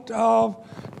out of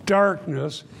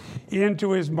darkness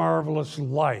into his marvelous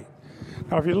light.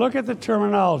 Now, if you look at the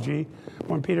terminology,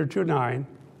 1 Peter 2:9,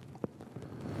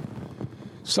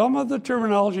 some of the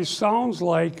terminology sounds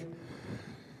like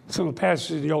some of the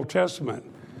passages in the Old Testament,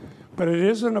 but it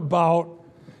isn't about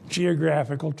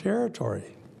geographical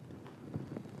territory.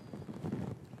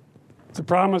 The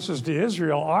promises to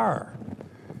Israel are.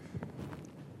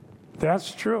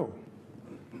 That's true.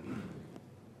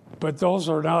 But those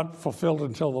are not fulfilled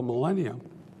until the millennium.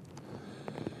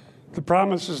 The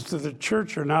promises to the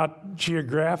church are not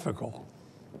geographical.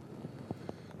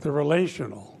 They're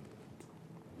relational.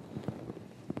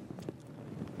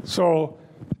 So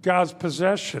God's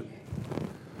possession,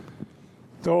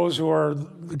 those who are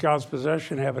God's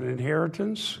possession have an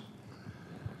inheritance.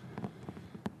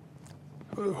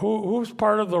 Who's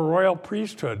part of the royal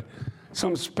priesthood?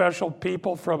 Some special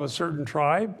people from a certain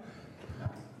tribe?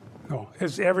 No,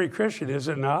 it's every Christian, is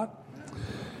it not?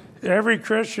 Every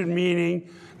Christian, meaning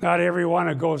not everyone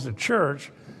who goes to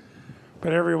church,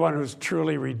 but everyone who's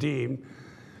truly redeemed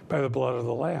by the blood of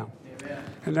the Lamb. Amen.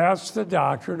 And that's the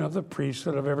doctrine of the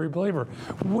priesthood of every believer,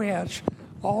 which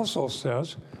also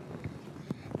says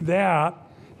that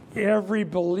every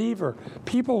believer,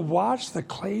 people watch the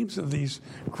claims of these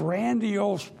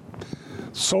grandiose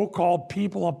so-called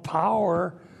people of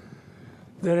power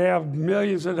that have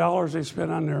millions of dollars they spend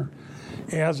on their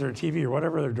ads or TV or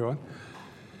whatever they're doing.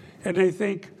 And they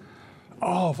think,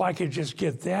 oh, if I could just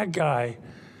get that guy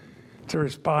to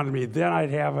respond to me, then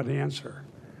I'd have an answer.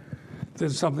 Then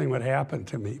something would happen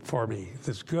to me, for me,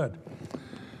 that's good.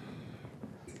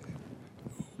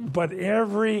 But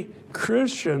every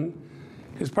Christian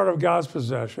is part of God's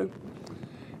possession.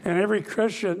 And every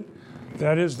Christian,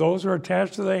 that is, those who are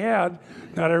attached to the head,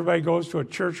 not everybody goes to a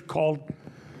church called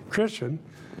Christian,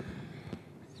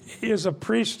 is a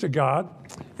priest to God.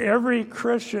 Every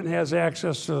Christian has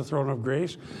access to the throne of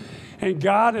grace. And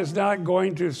God is not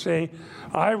going to say,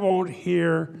 I won't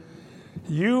hear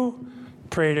you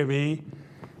pray to me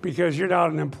because you're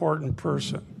not an important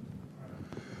person.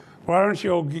 Why don't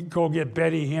you go get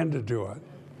Benny Hinn to do it?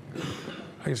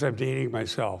 I guess I'm dating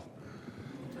myself.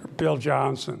 Bill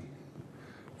Johnson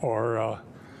or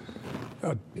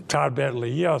Todd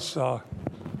Bentley. Yes, go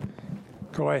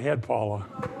ahead, Paula.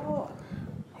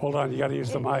 Hold on, you got to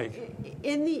use the mic.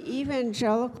 In the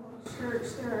evangelical church,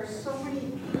 there are so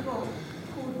many people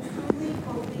who truly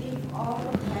believe all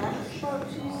the facts about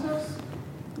Jesus,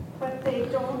 but they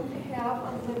don't have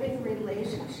a living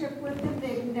relationship with him.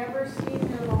 They've never seen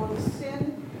their own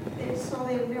sin, so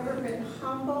they've never been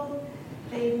humbled.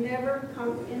 They never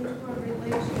come into a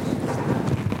relationship.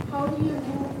 How do you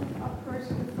move a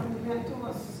person from mental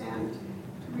assent to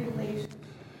relationship?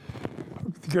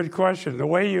 Good question. The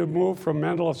way you move from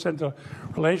mental assent to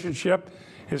relationship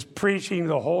is preaching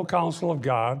the whole counsel of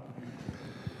God,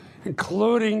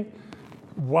 including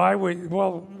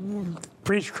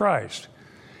preach Christ.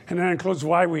 And that includes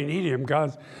why we need him,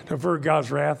 to avert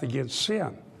God's wrath against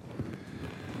sin.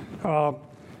 The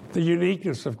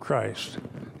uniqueness of Christ,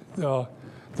 the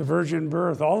virgin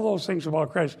birth, all those things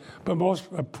about Christ, but most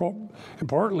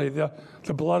importantly, the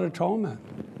blood atonement.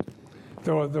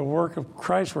 The work of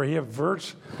Christ where he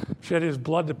shed his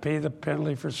blood to pay the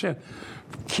penalty for sin.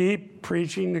 Keep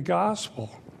preaching the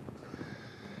gospel.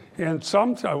 And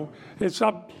sometimes it's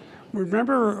up.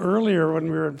 Remember earlier when we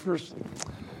were in 2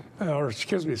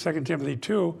 Timothy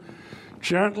 2,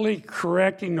 gently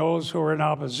correcting those who are in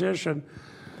opposition,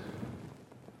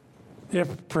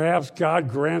 if perhaps God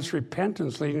grants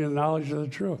repentance leading to the knowledge of the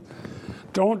truth.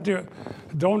 Don't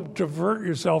divert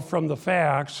yourself from the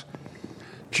facts.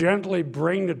 Gently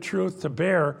bring the truth to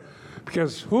bear,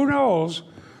 because who knows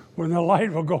when the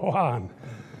light will go on.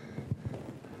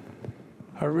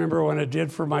 I remember when it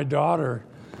did for my daughter,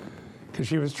 because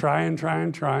she was trying.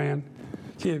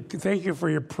 Thank you for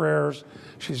your prayers.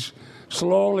 She's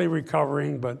slowly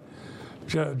recovering, but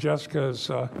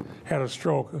Jessica's had a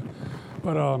stroke.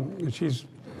 But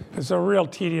it's a real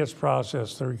tedious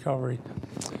process, the recovery.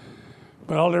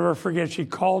 But I'll never forget, she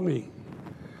called me.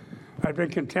 I'd been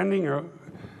contending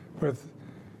with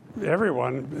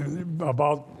everyone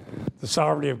about the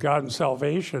sovereignty of God and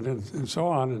salvation and so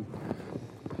on. And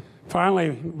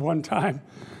finally, one time,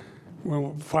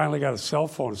 we finally got a cell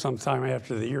phone sometime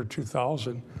after the year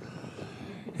 2000.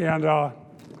 And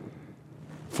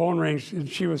phone rings, and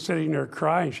she was sitting there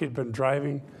crying. She'd been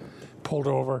driving, pulled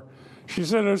over. She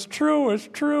said, it's true. What's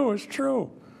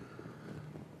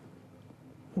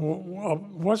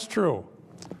true?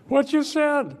 What you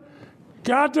said.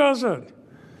 God does it.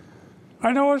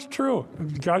 I know it's true.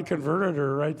 God converted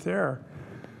her right there.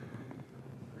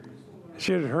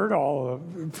 She had heard all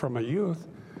from a youth,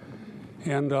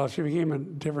 and she became a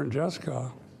different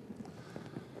Jessica.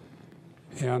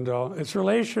 And it's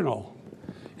relational,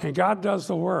 and God does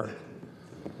the work.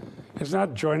 It's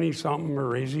not joining something or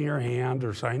raising your hand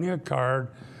or signing a card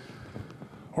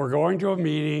or going to a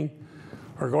meeting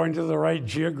or going to the right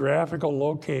geographical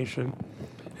location.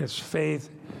 It's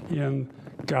faith in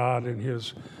God and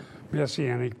his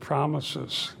messianic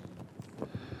promises.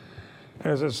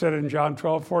 As it said in John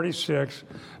 12:46,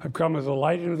 I've come as a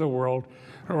light into the world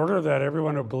in order that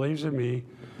everyone who believes in me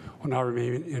will not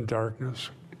remain in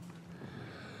darkness.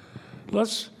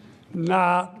 Let's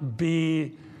not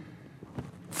be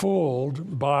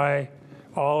fooled by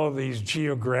all of these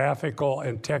geographical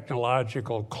and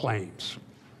technological claims.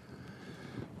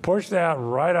 Push that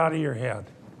right out of your head.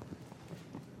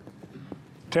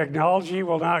 Technology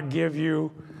will not give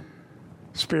you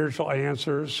spiritual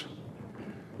answers,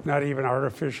 not even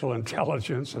artificial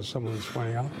intelligence, as someone was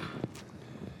pointing out.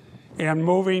 And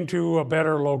moving to a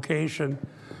better location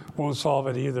won't solve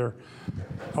it either,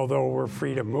 although we're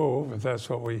free to move if that's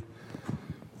what we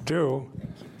do.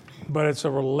 But it's a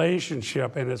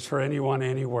relationship, and it's for anyone,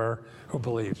 anywhere who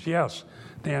believes. Yes,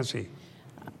 Nancy.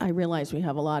 I realize we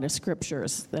have a lot of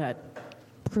scriptures that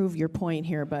prove your point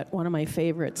here, but one of my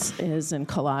favorites is in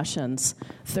Colossians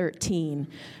 13,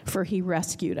 for he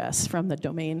rescued us from the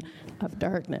domain of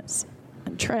darkness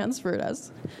and transferred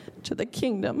us to the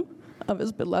kingdom of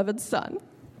his beloved Son,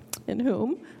 in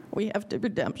whom we have the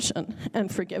redemption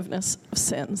and forgiveness of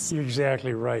sins. You're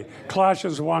exactly right.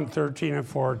 Colossians 1, 13 and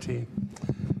 14.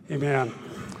 Amen.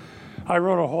 I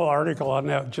wrote a whole article on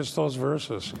that, just those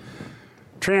verses.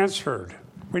 Transferred.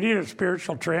 We need a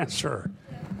spiritual transfer.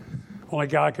 Only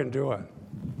God can do it.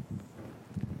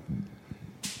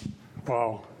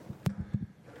 Wow.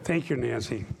 Thank you,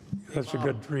 Nancy. That's a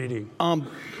good reading.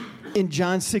 In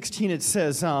John 16, it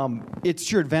says, it's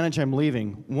to your advantage I'm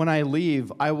leaving. When I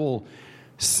leave, I will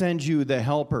send you the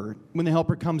helper. When the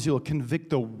helper comes, he will convict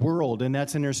the world, and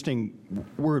that's an interesting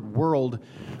word, world,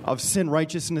 of sin,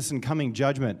 righteousness, and coming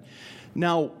judgment.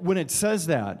 Now, when it says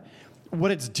that,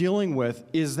 what it's dealing with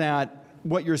is that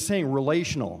what you're saying,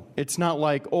 relational. It's not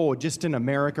like, oh, just in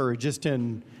America or just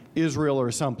in Israel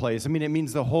or someplace. I mean, it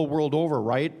means the whole world over,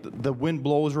 right? The wind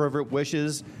blows wherever it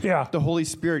wishes. Yeah. The Holy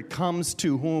Spirit comes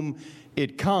to whom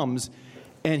it comes,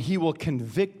 and he will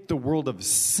convict the world of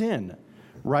sin,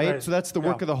 right? So that's the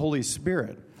work of the Holy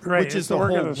Spirit, which is the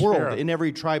whole world in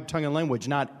every tribe, tongue, and language.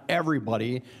 Not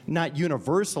everybody, not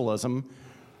universalism,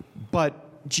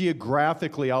 but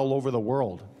geographically all over the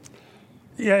world.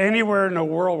 Yeah, anywhere in the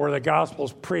world where the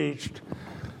gospel's preached,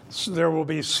 there will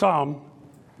be some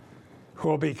who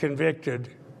will be convicted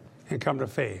and come to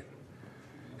faith.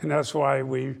 And that's why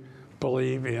we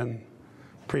believe in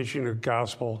preaching the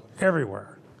gospel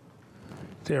everywhere,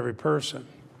 to every person.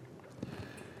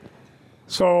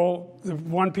 So,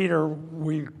 1 Peter,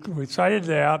 we cited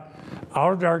that,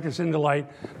 out of darkness into light.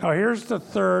 Now, here's the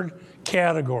third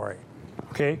category,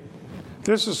 okay?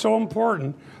 This is so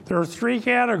important. There are three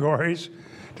categories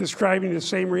describing the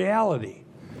same reality.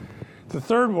 The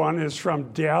third one is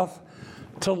from death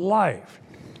to life.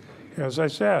 As I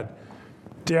said,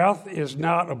 death is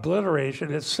not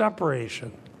obliteration, it's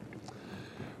separation.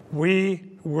 We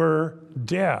were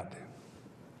dead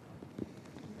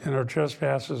in our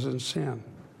trespasses and sin.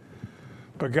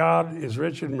 But God is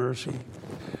rich in mercy.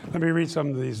 Let me read some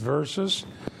of these verses.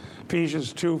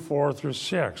 Ephesians 2, 4 through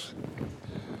 6.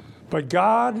 But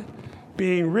God,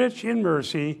 being rich in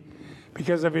mercy,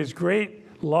 because of his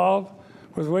great love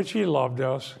with which he loved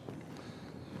us,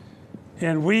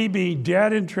 and we being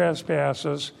dead in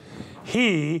trespasses,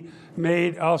 he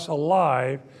made us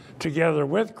alive together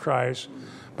with Christ.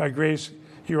 By grace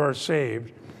you are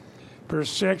saved. Verse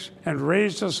 6, and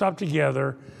raised us up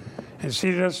together and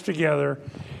seated us together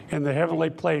in the heavenly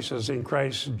places in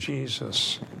Christ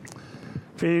Jesus.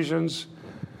 Ephesians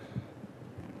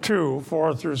 2,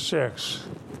 4 through 6.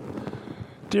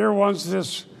 Dear ones,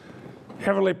 this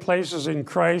heavenly places in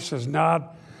Christ is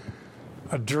not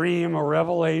a dream, a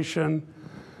revelation,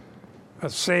 a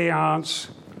seance,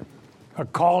 a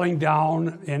calling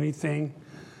down anything.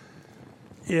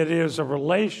 It is a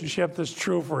relationship that's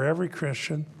true for every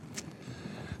Christian.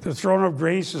 The throne of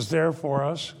grace is there for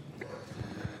us.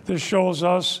 This shows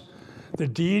us the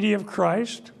deity of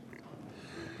Christ.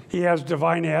 He has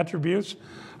divine attributes.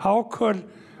 How could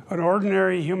an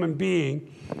ordinary human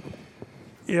being,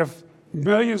 if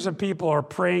millions of people are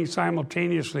praying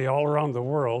simultaneously all around the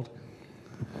world,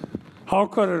 how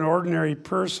could an ordinary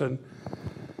person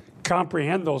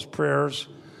comprehend those prayers,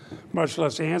 much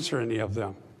less answer any of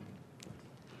them?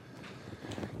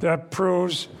 That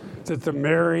proves that the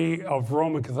Mary of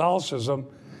Roman Catholicism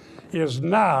is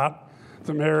not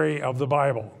the Mary of the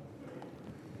Bible.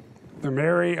 The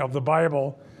Mary of the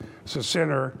Bible is a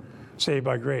sinner saved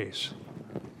by grace.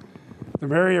 The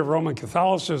Mary of Roman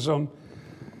Catholicism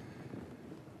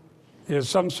is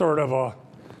some sort of a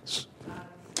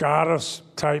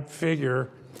goddess-type figure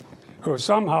who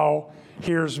somehow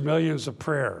hears millions of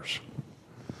prayers.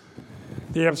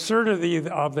 The absurdity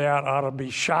of that ought to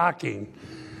be shocking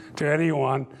to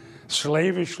anyone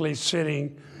slavishly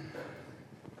sitting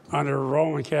under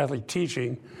Roman Catholic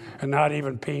teaching and not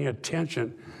even paying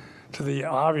attention to the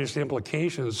obvious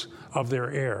implications of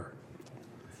their error.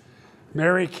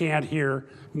 Mary can't hear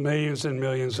millions and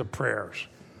millions of prayers.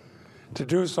 To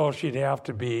do so, she'd have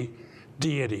to be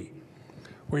deity.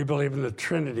 We believe in the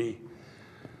Trinity,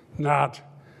 not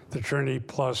the Trinity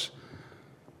plus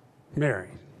Mary.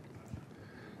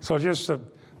 So there's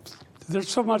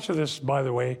so much of this, by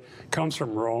the way, comes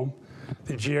from Rome,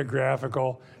 the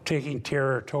geographical, taking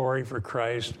territory for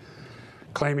Christ,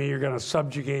 claiming you're going to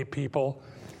subjugate people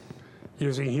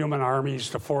using human armies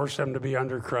to force them to be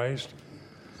under Christ.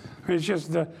 I mean, it's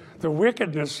just the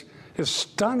wickedness is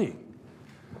stunning.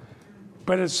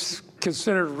 But it's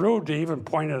considered rude to even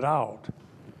point it out.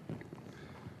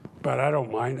 But I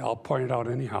don't mind. I'll point it out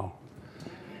anyhow.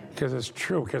 Because it's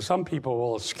true. Because some people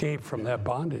will escape from that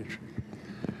bondage.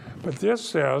 But this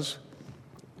says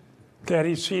that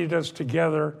he seated us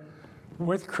together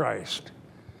with Christ.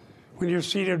 When you're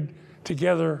seated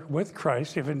together with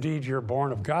Christ, if indeed you're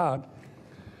born of God,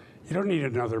 you don't need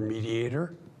another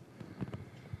mediator.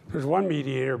 There's one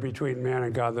mediator between man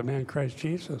and God, the man Christ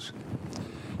Jesus.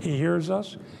 He hears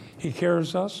us. He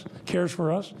cares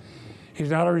for us. He's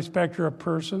not a respecter of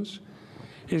persons.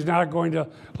 He's not going to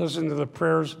listen to the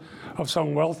prayers of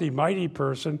some wealthy, mighty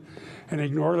person and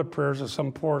ignore the prayers of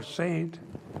some poor saint.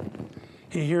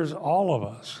 He hears all of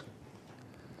us.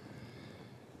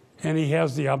 And he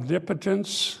has the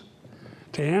omnipotence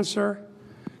to answer,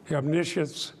 the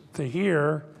omniscience to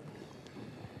hear,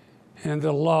 and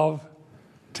the love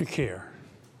to care.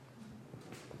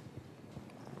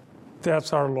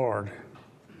 That's our Lord.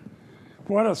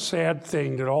 What a sad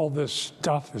thing that all this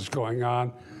stuff is going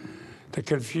on to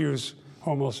confuse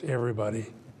almost everybody.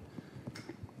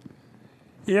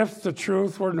 If the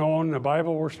truth were known, the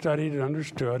Bible were studied and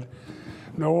understood,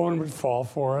 no one would fall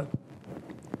for it.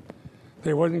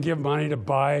 They wouldn't give money to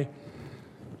buy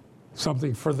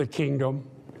something for the kingdom.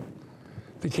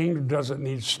 The kingdom doesn't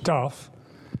need stuff.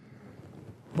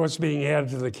 What's being added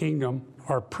to the kingdom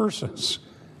are persons.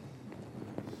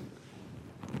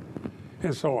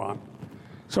 And so on.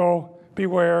 So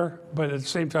beware, but at the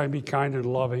same time be kind and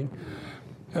loving.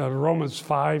 Romans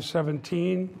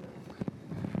 5:17.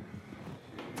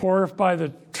 For if by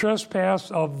the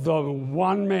trespass of the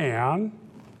one man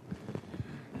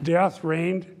death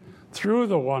reigned through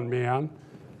the one man,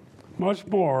 much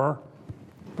more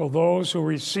will those who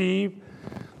receive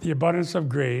the abundance of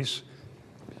grace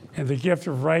and the gift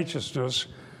of righteousness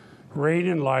reign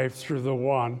in life through the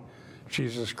one,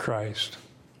 Jesus Christ.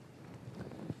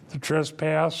 The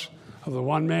trespass of the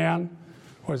one man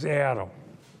was Adam.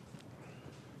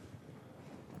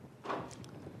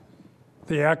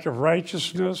 The act of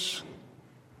righteousness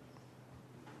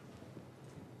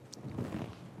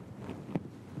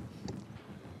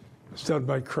was done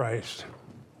by Christ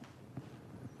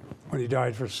when he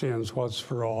died for sins once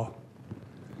for all.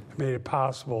 It made it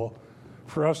possible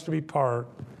for us to be part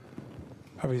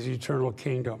of his eternal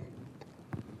kingdom.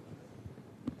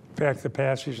 In fact, the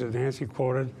passage that Nancy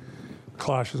quoted,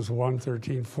 Colossians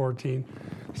 1:13, 14,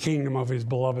 the kingdom of his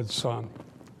beloved Son.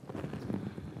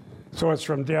 So it's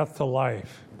from death to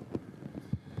life.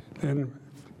 Then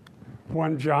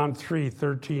 1 John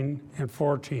 3:13 and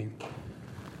 14.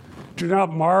 Do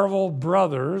not marvel,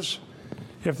 brothers,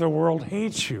 if the world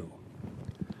hates you.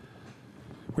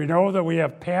 We know that we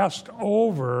have passed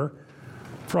over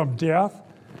from death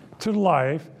to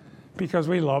life because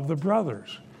we love the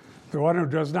brothers. The one who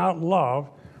does not love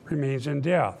remains in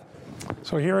death.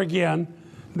 So here again,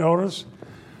 notice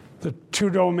the two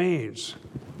domains,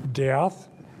 death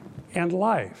and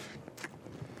life.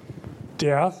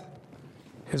 Death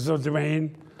is the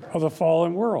domain of the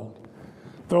fallen world.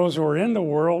 Those who are in the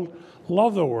world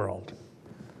love the world.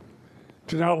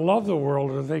 Do not love the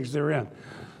world or the things therein.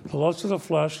 The lust of the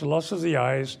flesh, the lust of the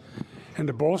eyes, and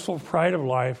the boastful pride of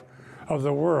life of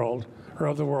the world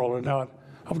and not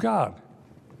of God.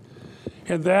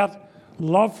 And that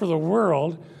love for the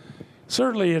world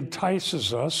certainly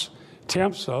entices us,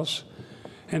 tempts us,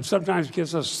 and sometimes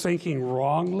gets us thinking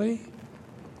wrongly.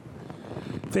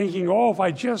 Thinking, oh, if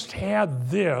I just had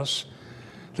this,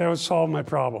 that would solve my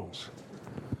problems.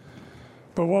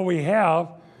 But what we have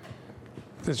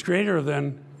that's greater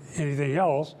than anything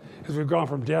else is we've gone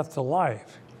from death to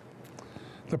life.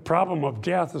 The problem of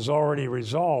death is already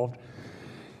resolved.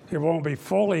 It won't be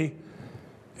fully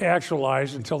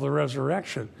actualized until the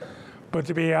resurrection. But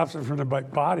to be absent from the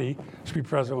body is to be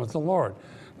present with the Lord.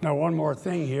 Now, one more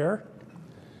thing here.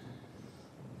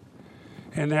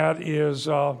 And that is,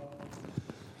 I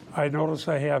notice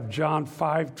I have John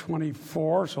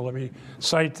 5:24, so let me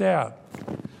cite that.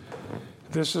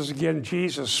 This is again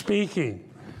Jesus speaking.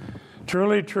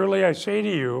 Truly, truly, I say to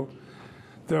you,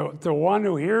 the one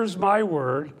who hears my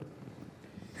word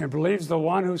and believes the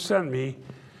one who sent me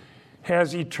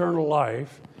has eternal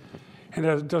life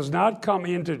and does not come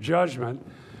into judgment,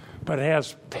 but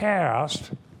has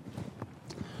passed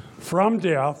from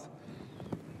death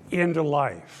into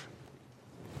life.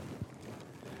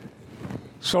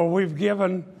 So we've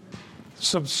given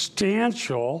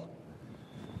substantial,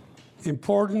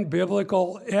 important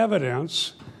biblical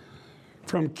evidence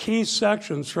from key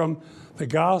sections from the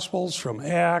Gospels, from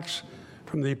Acts,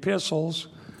 from the epistles,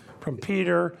 from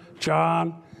Peter,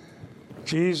 John,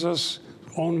 Jesus'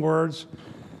 own words,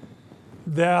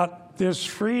 that this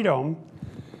freedom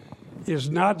is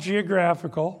not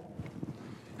geographical,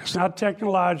 it's not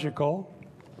technological,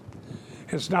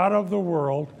 it's not of the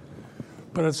world,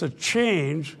 but it's a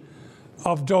change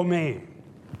of domain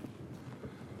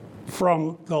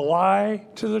from the lie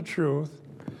to the truth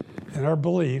in our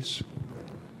beliefs,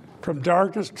 from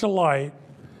darkness to light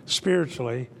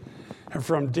spiritually, and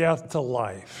from death to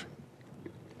life.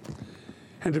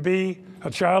 And to be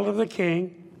a child of the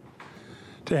King,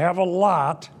 to have a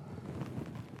lot,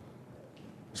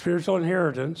 spiritual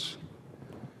inheritance,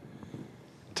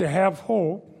 to have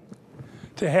hope,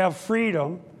 to have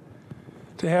freedom,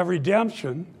 to have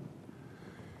redemption,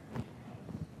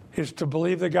 is to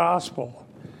believe the gospel.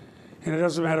 And it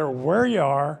doesn't matter where you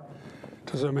are,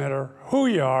 it doesn't matter who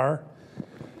you are,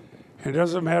 and it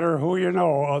doesn't matter who you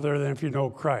know other than if you know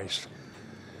Christ.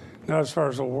 Not as far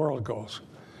as the world goes.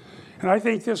 And I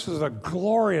think this is a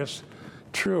glorious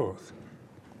truth.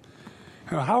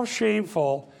 You know, how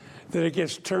shameful that it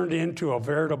gets turned into a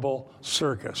veritable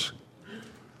circus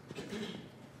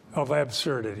of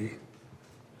absurdity.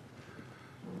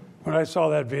 When I saw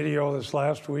that video this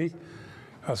last week,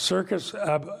 a circus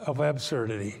of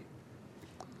absurdity.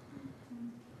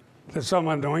 That some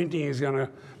anointing is going to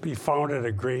be found at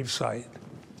a gravesite.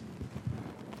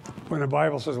 When the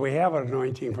Bible says we have an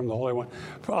anointing from the Holy One.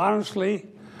 But honestly,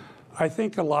 I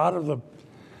think a lot of the,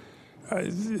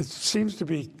 it seems to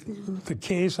be the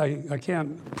case, I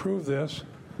can't prove this,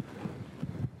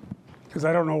 because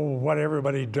I don't know what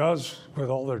everybody does with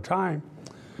all their time.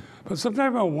 But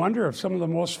sometimes I wonder if some of the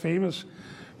most famous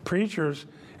preachers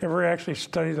ever actually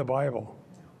study the Bible.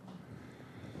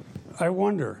 I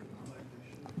wonder.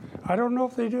 I don't know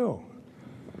if they do.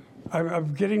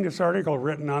 I'm getting this article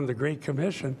written on the Great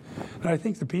Commission, and I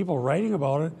think the people writing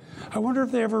about it, I wonder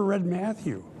if they ever read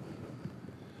Matthew.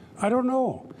 I don't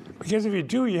know. Because if you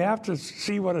do, you have to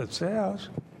see what it says.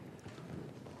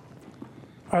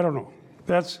 I don't know.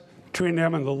 That's between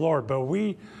them and the Lord. But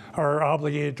we are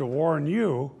obligated to warn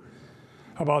you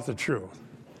about the truth.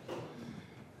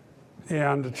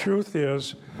 And the truth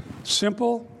is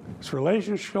simple, it's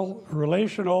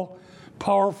relational,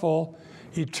 powerful,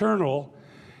 eternal,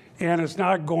 and it's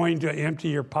not going to empty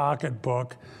your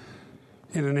pocketbook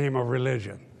in the name of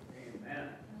religion. Amen.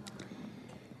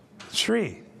 It's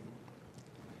free.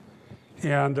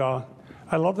 And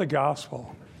I love the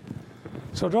gospel.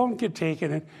 So don't get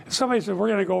taken in. If somebody said, we're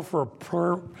going to go for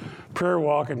a prayer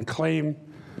walk and claim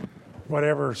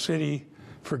whatever city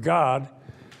for God,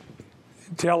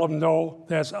 tell them, no,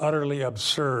 that's utterly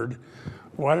absurd.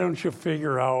 Why don't you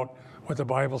figure out what the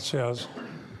Bible says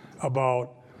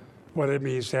about what it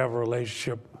means to have a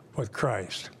relationship with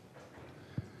Christ?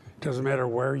 It doesn't matter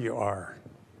where you are.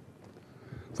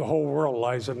 The whole world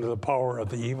lies under the power of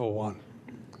the evil one.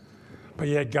 But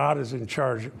yet God is in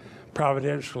charge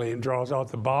providentially and draws out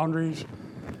the boundaries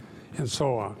and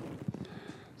so on.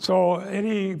 So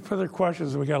any further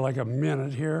questions? We got like a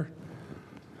minute here.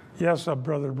 Yes,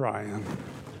 Brother Brian.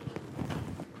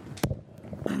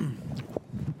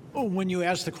 When you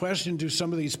ask the question, do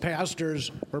some of these pastors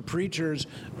or preachers,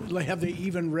 have they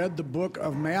even read the book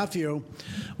of Matthew?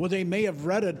 Well, they may have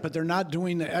read it, but they're not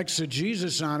doing the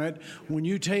exegesis on it. When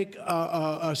you take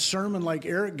a sermon like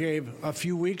Eric gave a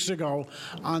few weeks ago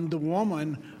on the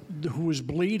woman who was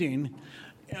bleeding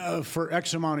for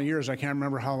X amount of years, I can't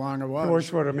remember how long it was.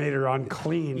 Which would have made her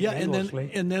unclean. Yeah,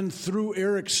 and then through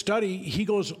Eric's study, he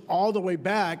goes all the way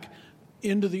back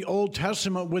into the Old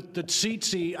Testament with the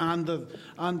tzitzit on the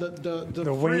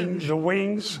fringe.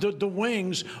 The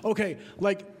wings. Okay,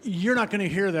 like you're not going to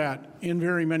hear that in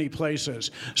very many places.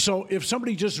 So if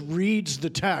somebody just reads the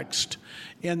text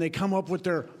and they come up with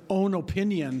their own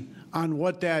opinion on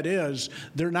what that is,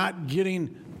 they're not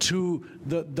getting to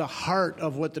the heart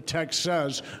of what the text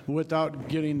says without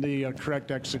getting the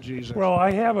correct exegesis. Well, I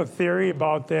have a theory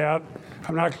about that.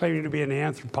 I'm not claiming to be an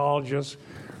anthropologist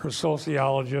or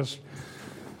sociologist.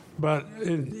 But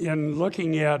in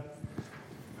looking at,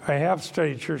 I have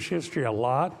studied church history a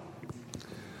lot.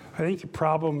 I think the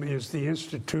problem is the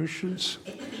institutions.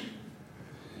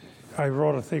 I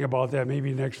wrote a thing about that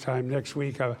maybe next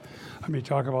week. I may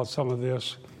talk about some of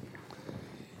this.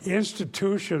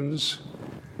 Institutions,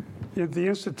 the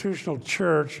institutional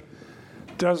church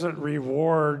doesn't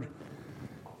reward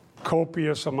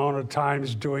copious amount of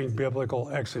times doing biblical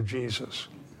exegesis.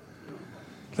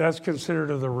 That's considered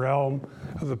of the realm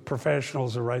of the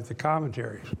professionals that write the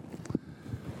commentaries.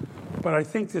 But I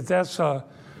think that that's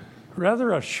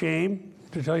rather a shame,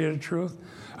 to tell you the truth.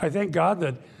 I thank God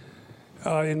that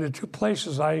in the two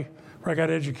places where I got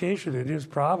education in His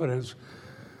Providence,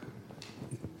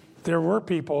 there were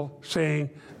people saying,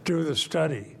 do the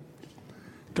study.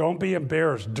 Don't be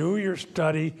embarrassed. Do your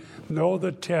study, know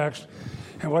the text,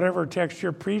 and whatever text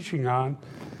you're preaching on.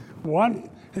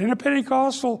 In a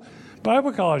Pentecostal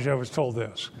Bible college, I was told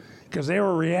this, because they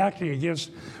were reacting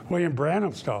against William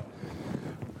Branham stuff.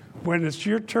 When it's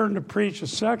your turn to preach a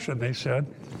section, they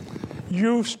said,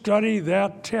 you study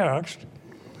that text,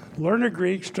 learn the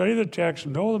Greek, study the text,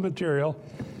 know the material.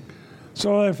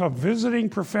 So if a visiting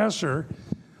professor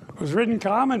who's written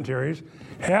commentaries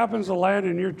happens to land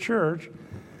in your church,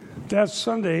 that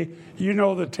Sunday, you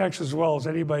know the text as well as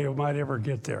anybody who might ever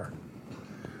get there.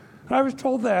 And I was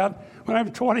told that when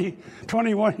I'm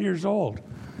 21 years old.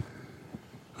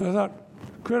 I thought,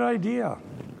 good idea.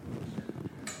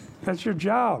 That's your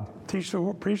job. Preach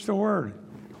the word.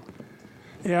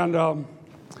 And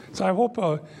so I hope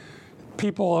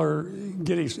people are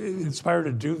getting inspired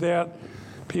to do that.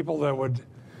 People that would,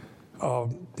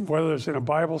 whether it's in a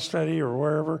Bible study or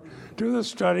wherever, do the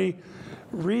study,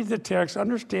 read the text,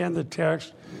 understand the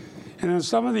text, and then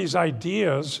some of these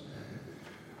ideas.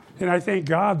 And I thank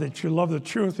God that you love the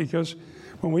truth, because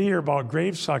when we hear about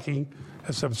grave sucking,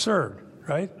 it's absurd,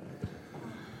 right?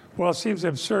 Well, it seems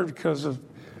absurd because of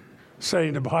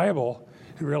studying the Bible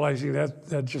and realizing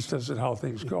that just isn't how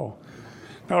things go.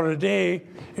 Now today,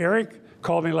 Eric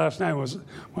called me last night, was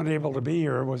unable to be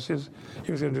here. He was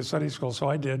going to do Sunday school, so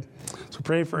I did. So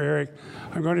pray for Eric.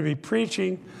 I'm going to be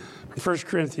preaching 1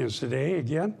 Corinthians today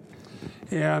again.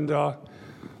 And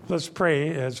let's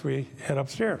pray as we head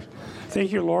upstairs.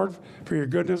 Thank you, Lord, for your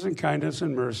goodness and kindness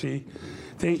and mercy.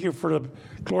 Thank you for the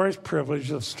glorious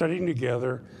privilege of studying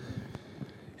together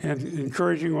and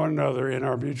encouraging one another in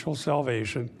our mutual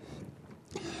salvation.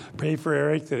 Pray for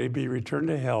Eric that he be returned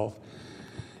to health.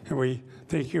 And we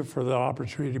thank you for the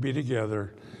opportunity to be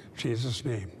together. In Jesus'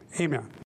 name, amen.